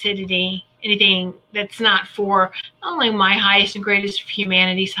toxicity, anything that's not for not only my highest and greatest,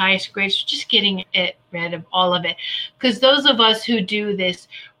 humanity's highest and greatest, just getting rid of all of it. Because those of us who do this,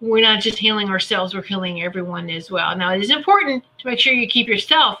 we're not just healing ourselves, we're healing everyone as well. Now, it is important to make sure you keep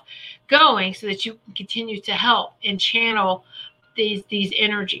yourself going so that you can continue to help and channel these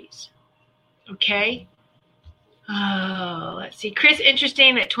energies. Okay? Oh, let's see. Chris,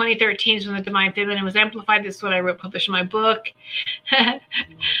 interesting that 2013 is when the Divine Feminine was amplified. This is what I wrote, published in my book.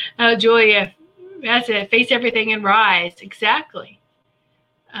 Oh, Julia, that's it. Face everything and rise. Exactly.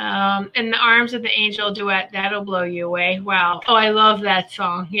 And the Arms of the Angel duet, that'll blow you away. Wow. Oh, I love that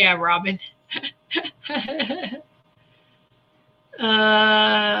song. Yeah, Robin.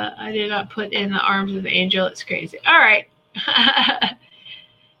 I did not put in the Arms of the Angel. It's crazy. All right.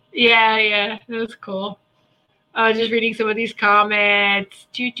 Yeah, that was cool. Just reading some of these comments.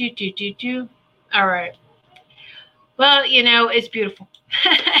 All right. Well, it's beautiful.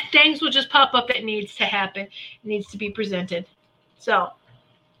 Things will just pop up. It needs to happen. It needs to be presented. So,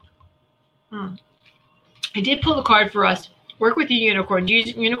 I did pull a card for us. Work with your unicorn.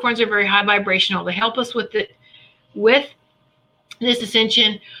 Unicorns are very high vibrational. They help us with this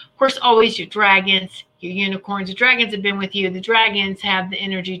ascension. Of course, always your dragons, your unicorns. The dragons have been with you. The dragons have the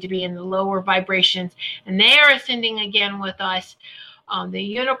energy to be in the lower vibrations, and they are ascending again with us. The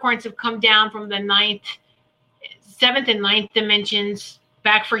unicorns have come down from the 7th and 9th dimensions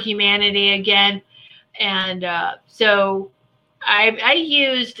back for humanity again. And so I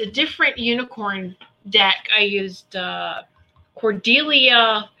used a different unicorn deck. I used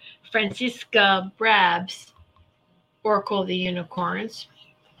Cordelia Francisca Brab's Oracle of the Unicorns.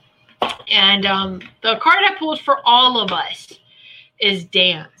 And the card I pulled for all of us is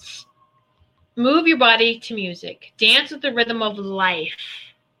dance. Move your body to music. Dance with the rhythm of life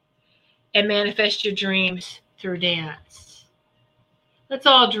and manifest your dreams through dance. Let's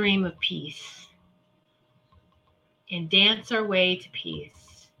all dream of peace and dance our way to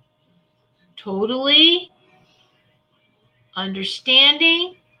peace. Totally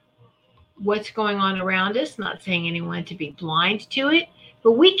understanding what's going on around us, not saying anyone to be blind to it,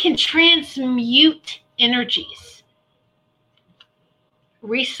 but we can transmute energies,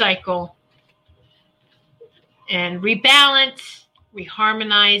 recycle, and rebalance,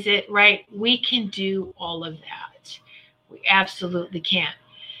 reharmonize it, right? We can do all of that. We absolutely can.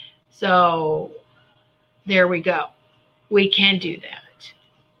 So there we go. We can do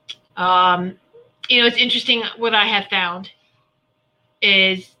that. It's interesting what I have found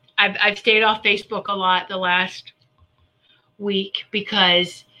is I've stayed off Facebook a lot the last week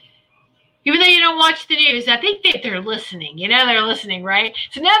because even though you don't watch the news, I think that they're listening. They're listening, right?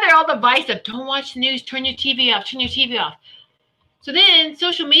 So now they're all the advice of don't watch the news, turn your TV off. So then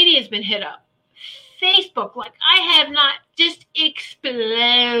social media has been hit up. Facebook, like I have not just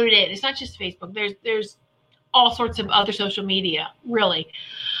exploded. It's not just Facebook. There's all sorts of other social media, really.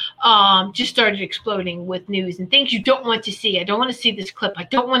 Just started exploding with news and things you don't want to see. I don't want to see this clip. I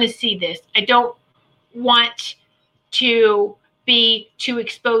don't want to see this. I don't want to be too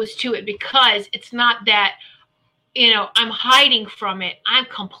exposed to it because it's not that, I'm hiding from it. I'm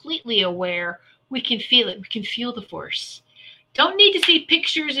completely aware. We can feel it. We can feel the force. Don't need to see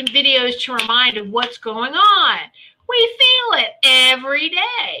pictures and videos to remind of what's going on. We feel it every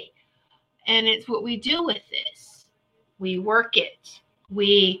day. And it's what we do with this. We work it.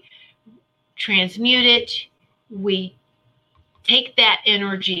 We transmute it. We take that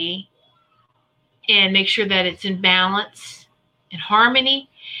energy and make sure that it's in balance, in harmony,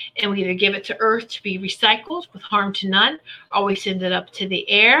 and we either give it to earth to be recycled with harm to none, or we send it up to the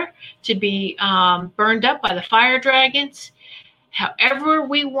air to be burned up by the fire dragons. However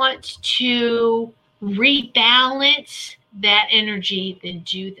we want to rebalance that energy, then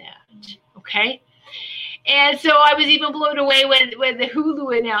do that, okay? And so I was even blown away when the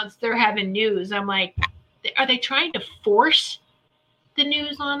Hulu announced they're having news. I'm like, are they trying to force the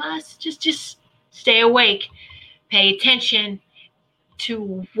news on us? Just stay awake. Pay attention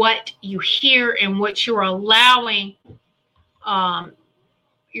to what you hear and what you're allowing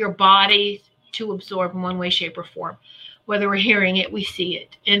your body to absorb in one way, shape, or form. Whether we're hearing it, we see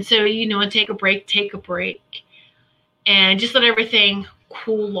it. And so, and take a break. And just let everything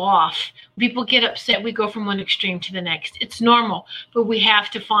cool off. When people get upset, we go from one extreme to the next. It's normal, but we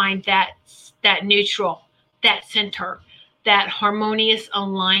have to find that neutral, that center, that harmonious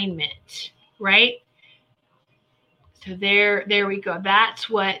alignment, right? So there we go. That's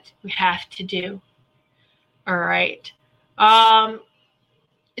what we have to do. All right.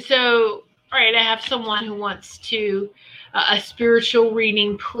 So, all right, I have someone who wants to, a spiritual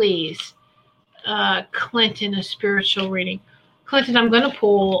reading, please. Clinton, a spiritual reading. Clinton, I'm going to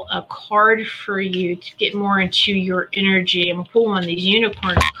pull a card for you to get more into your energy. I'm going to pull one of these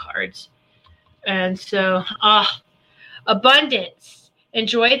unicorn cards. And so, abundance.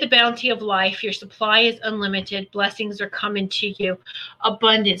 Enjoy the bounty of life. Your supply is unlimited. Blessings are coming to you.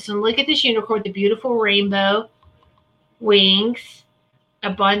 Abundance. And look at this unicorn, the beautiful rainbow wings.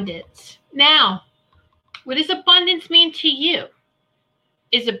 Abundance. Now, what does abundance mean to you?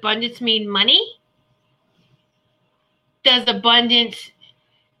 Does abundance mean money? Does abundance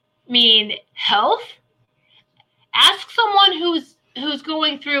mean health? Ask someone who's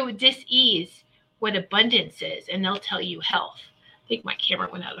going through dis-ease what abundance is, and they'll tell you health. I think my camera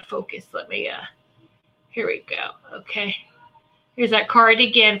went out of focus. Let me, here we go. Okay. Here's that card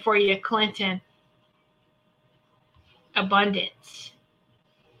again for you, Clinton. Abundance.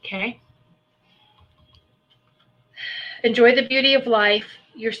 Okay. Enjoy the beauty of life.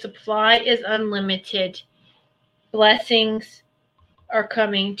 Your supply is unlimited. Blessings are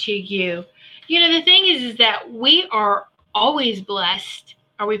coming to you. The thing is that we are always blessed.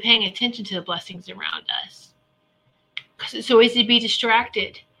 Are we paying attention to the blessings around us? Because it's so easy to be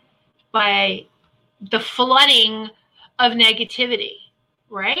distracted by the flooding of negativity,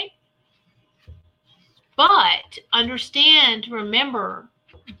 right? But understand, remember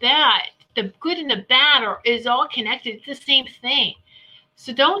that the good and the bad is all connected. It's the same thing.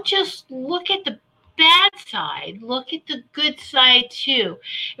 So don't just look at the bad side. Look at the good side too.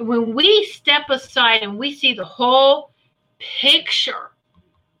 And when we step aside and we see the whole picture,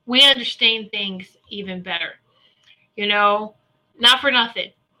 we understand things even better. Not for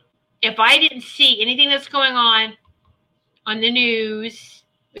nothing. If I didn't see anything that's going on the news,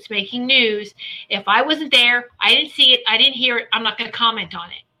 it's making news. If I wasn't there, I didn't see it, I didn't hear it, I'm not going to comment on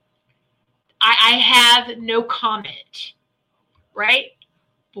it. I have no comment, right?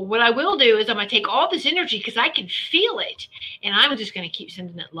 But what I will do is I'm going to take all this energy because I can feel it, and I'm just going to keep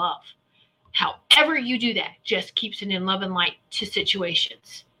sending it love. However you do that, just keep sending love and light to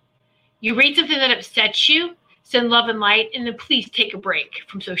situations. You read something that upsets you, send love and light, and then please take a break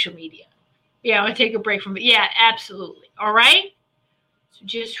from social media. Yeah, I'll take a break from it. Yeah, absolutely. All right? So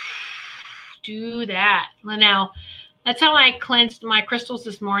just do that. Now, that's how I cleansed my crystals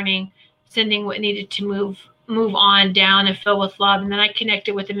this morning, sending what needed to move on down and fill with love. And then I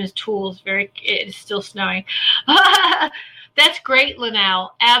connected with them as tools. It is still snowing. That's great,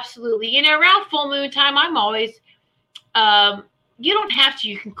 Linnell. Absolutely. Around full moon time, I'm always, you don't have to.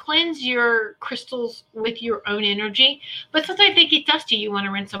 You can cleanse your crystals with your own energy. But sometimes they get dusty. You want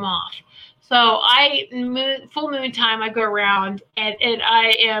to rinse them off. So full moon time, I go around and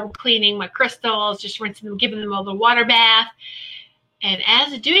I am cleaning my crystals, just rinsing them, giving them all the water bath. And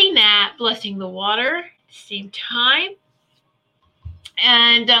as doing that, blessing the water at the same time.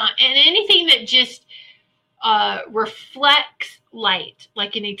 And anything that just reflects light,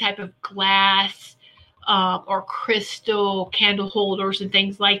 like any type of glass or crystal candle holders and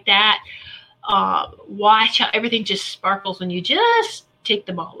things like that. Watch how everything just sparkles when you just take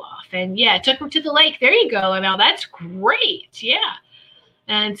them all off. And yeah, took them to the lake. There you go. And now that's great. Yeah.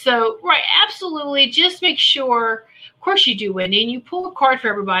 And so, right, absolutely. Just make sure, of course you do, Wendy, and you pull a card for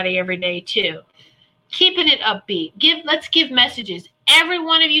everybody every day too. Keeping it upbeat. Let's give messages. Every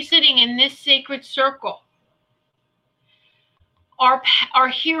one of you sitting in this sacred circle, are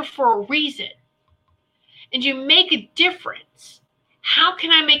here for a reason. And you make a difference. How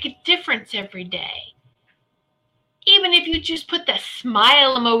can I make a difference every day? Even if you just put the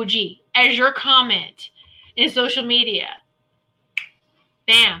smile emoji as your comment in social media.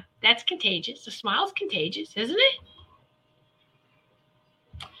 Bam, that's contagious. The smile's contagious, isn't it?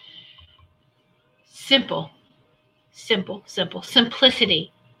 Simple, simple, simple.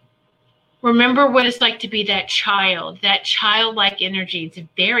 Simplicity. Remember what it's like to be that child, that childlike energy. It's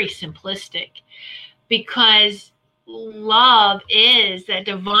very simplistic because love is, that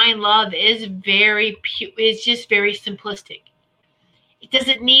divine love is very pure. It's just very simplistic. It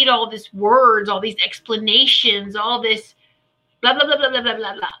doesn't need all these words, all these explanations, all this blah, blah, blah, blah, blah, blah,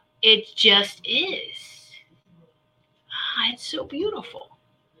 blah, blah. It just is. It's so beautiful.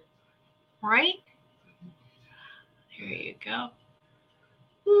 Right? There you go.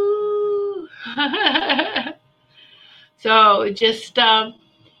 Woo. So just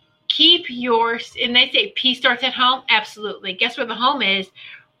keep yours, and they say peace starts at home. Absolutely. Guess where the home is?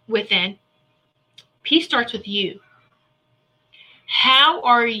 Within. Peace starts with you. How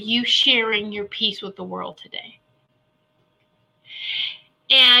are you sharing your peace with the world today?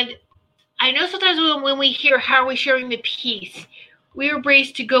 And I know sometimes when we hear how are we sharing the peace, we are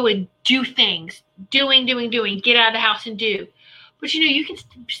raised to go and do things. Doing, get out of the house and do. But you can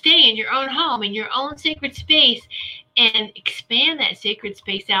stay in your own home, in your own sacred space, and expand that sacred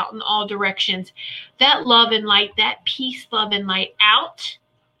space out in all directions. That love and light, that peace, love and light out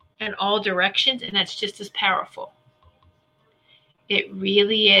in all directions, and that's just as powerful. It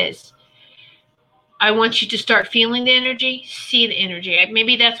really is. I want you to start feeling the energy, see the energy.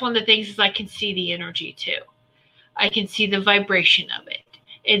 Maybe that's one of the things is I can see the energy too. I can see the vibration of it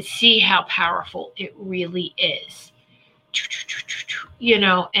and see how powerful it really is.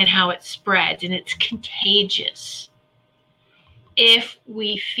 And how it spreads, and it's contagious if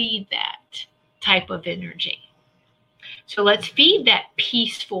we feed that type of energy. So let's feed that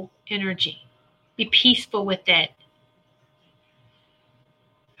peaceful energy. Be peaceful with it.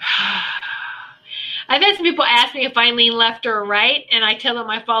 I've had some people ask me if I lean left or right, and I tell them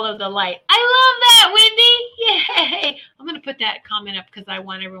I follow the light. I love that, Wendy. Yay. I'm going to put that comment up because I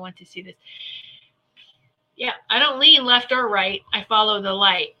want everyone to see this. Yeah, I don't lean left or right. I follow the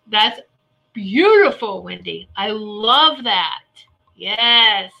light. That's beautiful, Wendy. I love that.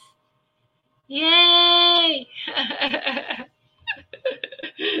 Yes. Yay.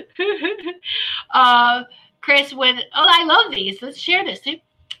 Chris, I love these. Let's share this.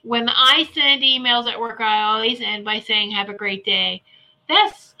 When I send emails at work, I always end by saying, have a great day.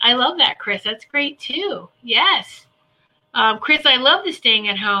 I love that, Chris. That's great too. Yes. Chris, I love the staying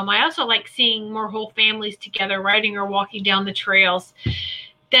at home. I also like seeing more whole families together, riding or walking down the trails.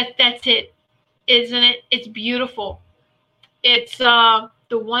 That's it, isn't it? It's beautiful. It's the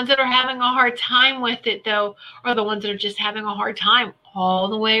ones that are having a hard time with it, though, are the ones that are just having a hard time all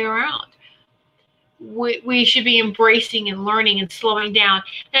the way around. We should be embracing and learning and slowing down.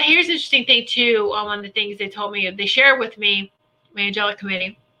 Now, here's an interesting thing, too. One of the things they told me, they shared with me, my Angelic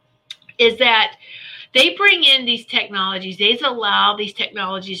Committee, is that they bring in these technologies. They allow these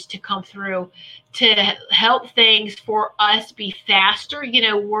technologies to come through to help things for us be faster,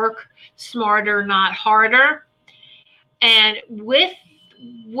 work smarter, not harder. And with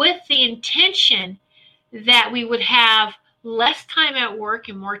the intention that we would have less time at work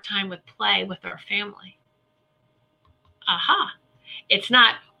and more time with play with our family. Aha. It's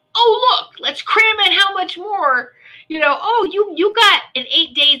not, oh, look, let's cram in how much more, you got an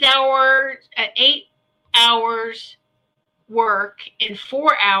 8 hours work in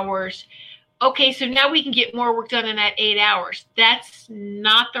 4 hours. Okay, so now we can get more work done in that 8 hours. That's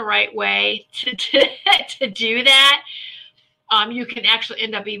not the right way to do that. You can actually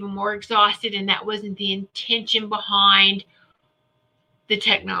end up even more exhausted, and that wasn't the intention behind the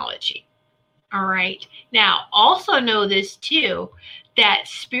technology. All right. Now, also know this too, that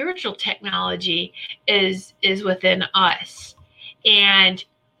spiritual technology is within us. And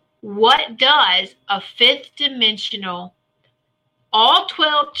what does a fifth dimensional, all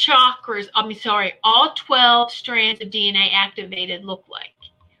 12 strands of DNA activated look like?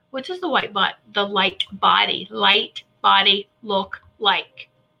 What does the light body look like?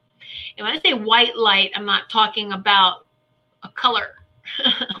 And when I say white light, I'm not talking about a color.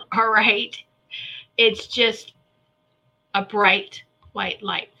 All right. It's just a bright white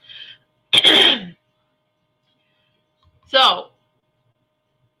light. So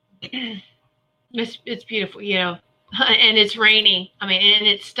it's beautiful, and it's raining. And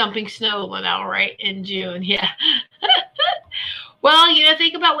it's stumping snow now, right? In June. Yeah. Well,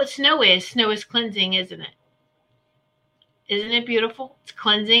 think about what snow is. Snow is cleansing, isn't it? Isn't it beautiful? It's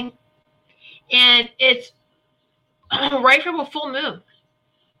cleansing. And it's right from a full moon.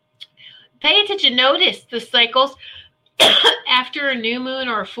 Pay attention. Notice the cycles after a new moon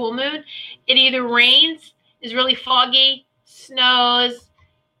or a full moon. It either rains, is really foggy, snows.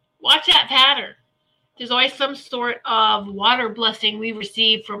 Watch that pattern. There's always some sort of water blessing we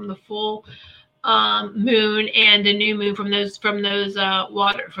receive from the full moon and the new moon from those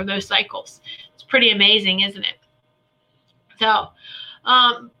cycles. It's pretty amazing, isn't it? So,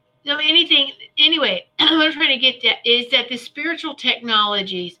 anyway, what I'm trying to get at is that the spiritual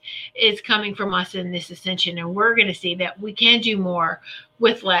technologies is coming from us in this ascension, and we're going to see that we can do more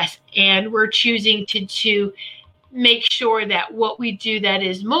with less, and we're choosing to make sure that what we do that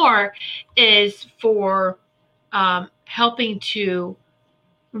is more is for helping to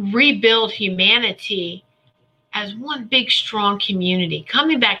rebuild humanity as one big, strong community,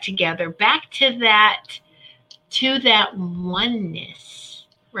 coming back together, back to that oneness,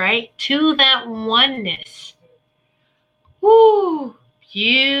 right? To that oneness. Woo!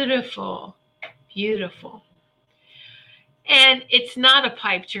 Beautiful. Beautiful. And it's not a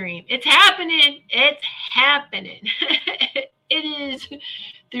pipe dream. It's happening. It's happening. It is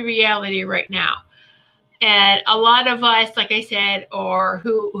the reality right now. And a lot of us, like I said, or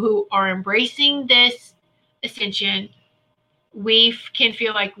who are embracing this ascension, we can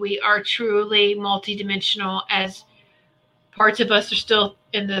feel like we are truly multidimensional, as parts of us are still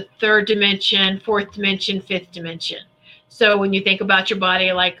in the third dimension, fourth dimension, fifth dimension. So when you think about your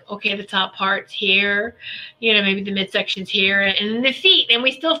body, like, okay, the top part's here, maybe the midsection's here, and the feet, and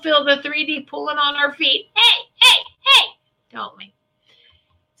we still feel the 3D pulling on our feet. Hey, don't we?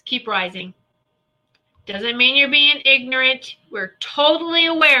 Let's keep rising. Doesn't mean you're being ignorant. We're totally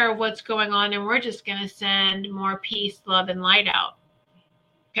aware of what's going on, and we're just going to send more peace, love, and light out.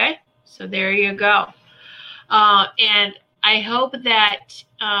 Okay? So there you go. And I hope that,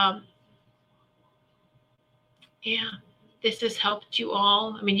 this has helped you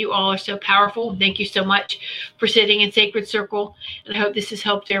all. I mean, you all are so powerful. Thank you so much for sitting in Sacred Circle. And I hope this has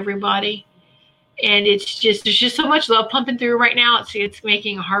helped everybody. And there's just so much love pumping through right now. It's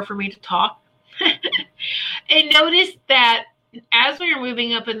making it hard for me to talk. And notice that as we are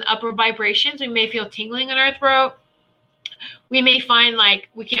moving up in the upper vibrations, we may feel tingling in our throat. We may find like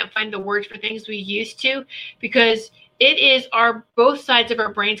we can't find the words for things we used to, because it is both sides of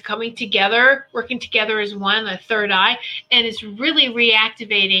our brains coming together, working together as one, the third eye, and it's really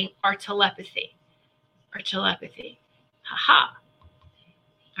reactivating our telepathy. Ha-ha.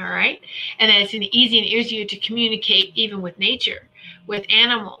 All right? And then it's easy and easier to communicate even with nature, with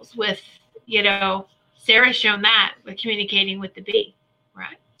animals, with, Sarah's shown that with communicating with the bee,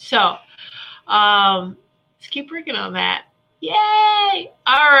 right? So let's keep working on that. Yay!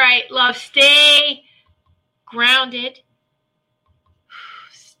 All right, love, stay grounded.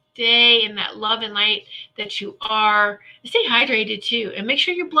 Stay in that love and light that you are. Stay hydrated too, and make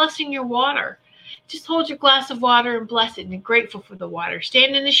sure you're blessing your water. Just hold your glass of water and bless it, and be grateful for the water.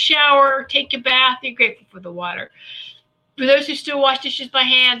 Stand in the shower, take your bath, you're grateful for the water. For those who still wash dishes by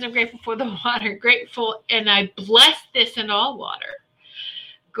hands, I'm grateful for the water. Grateful, and I bless this in all water.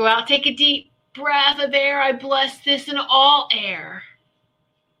 Go out, take a deep breath of air. I bless this in all air.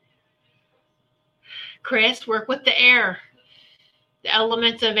 Chris, work with the air, the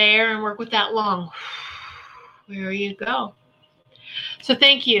elements of air, and work with that lung. There you go. So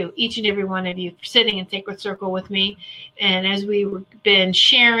thank you, each and every one of you, for sitting in Sacred Circle with me. And as we've been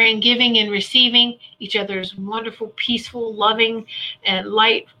sharing, giving, and receiving each other's wonderful, peaceful, loving, and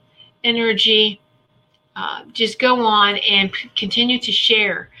light energy, just go on and continue to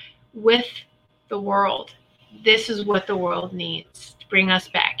share with the world. This is what the world needs to bring us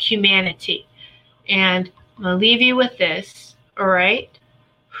back, humanity. And I'm going to leave you with this, all right?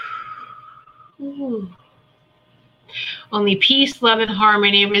 Ooh. Only peace, love, and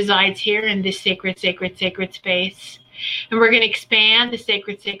harmony resides here in this sacred space. And we're going to expand the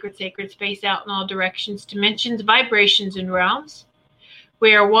sacred space out in all directions, dimensions, vibrations, and realms.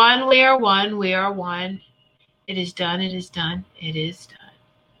 We are one, we are one, we are one. It is done, it is done, it is done.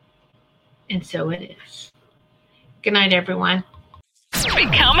 And so it is. Good night, everyone.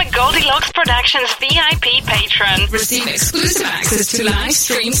 Become a Goldilocks Productions VIP patron. Receive exclusive access to live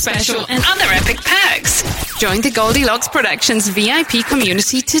stream special and other epic perks. Join the Goldilocks Productions VIP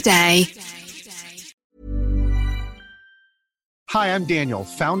community today. Hi, I'm Daniel,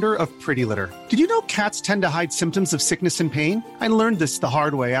 founder of Pretty Litter. Did you know cats tend to hide symptoms of sickness and pain? I learned this the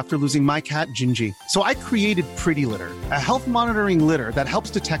hard way after losing my cat, Gingy. So I created Pretty Litter, a health monitoring litter that helps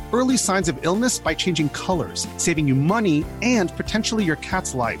detect early signs of illness by changing colors, saving you money and potentially your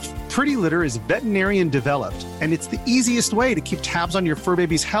cat's life. Pretty Litter is veterinarian developed, and it's the easiest way to keep tabs on your fur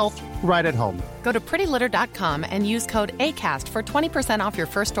baby's health right at home. Go to prettylitter.com and use code ACAST for 20% off your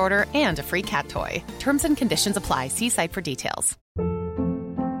first order and a free cat toy. Terms and conditions apply. See site for details.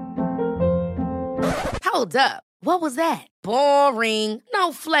 Hold up. What was that? Boring.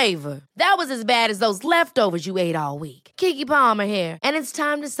 No flavor. That was as bad as those leftovers you ate all week. Keke Palmer here, and it's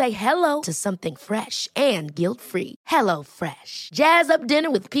time to say hello to something fresh and guilt-free. Hello Fresh. Jazz up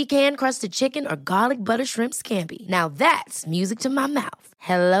dinner with pecan-crusted chicken or garlic butter shrimp scampi. Now that's music to my mouth.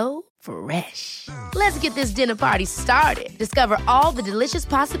 Hello Fresh. Let's get this dinner party started. Discover all the delicious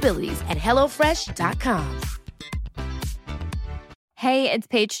possibilities at hellofresh.com. Hey, it's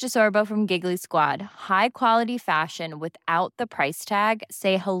Paige DeSorbo from Giggly Squad. High quality fashion without the price tag.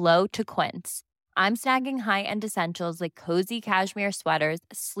 Say hello to Quince. I'm snagging high-end essentials like cozy cashmere sweaters,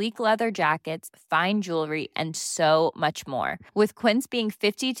 sleek leather jackets, fine jewelry, and so much more. With Quince being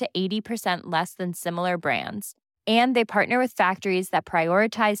 50 to 80% less than similar brands. And they partner with factories that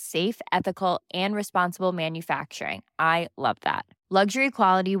prioritize safe, ethical, and responsible manufacturing. I love that. Luxury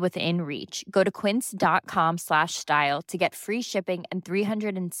quality within reach. Go to quince.com/style to get free shipping and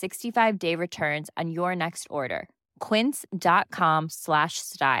 365-day returns on your next order.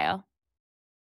 Quince.com/style.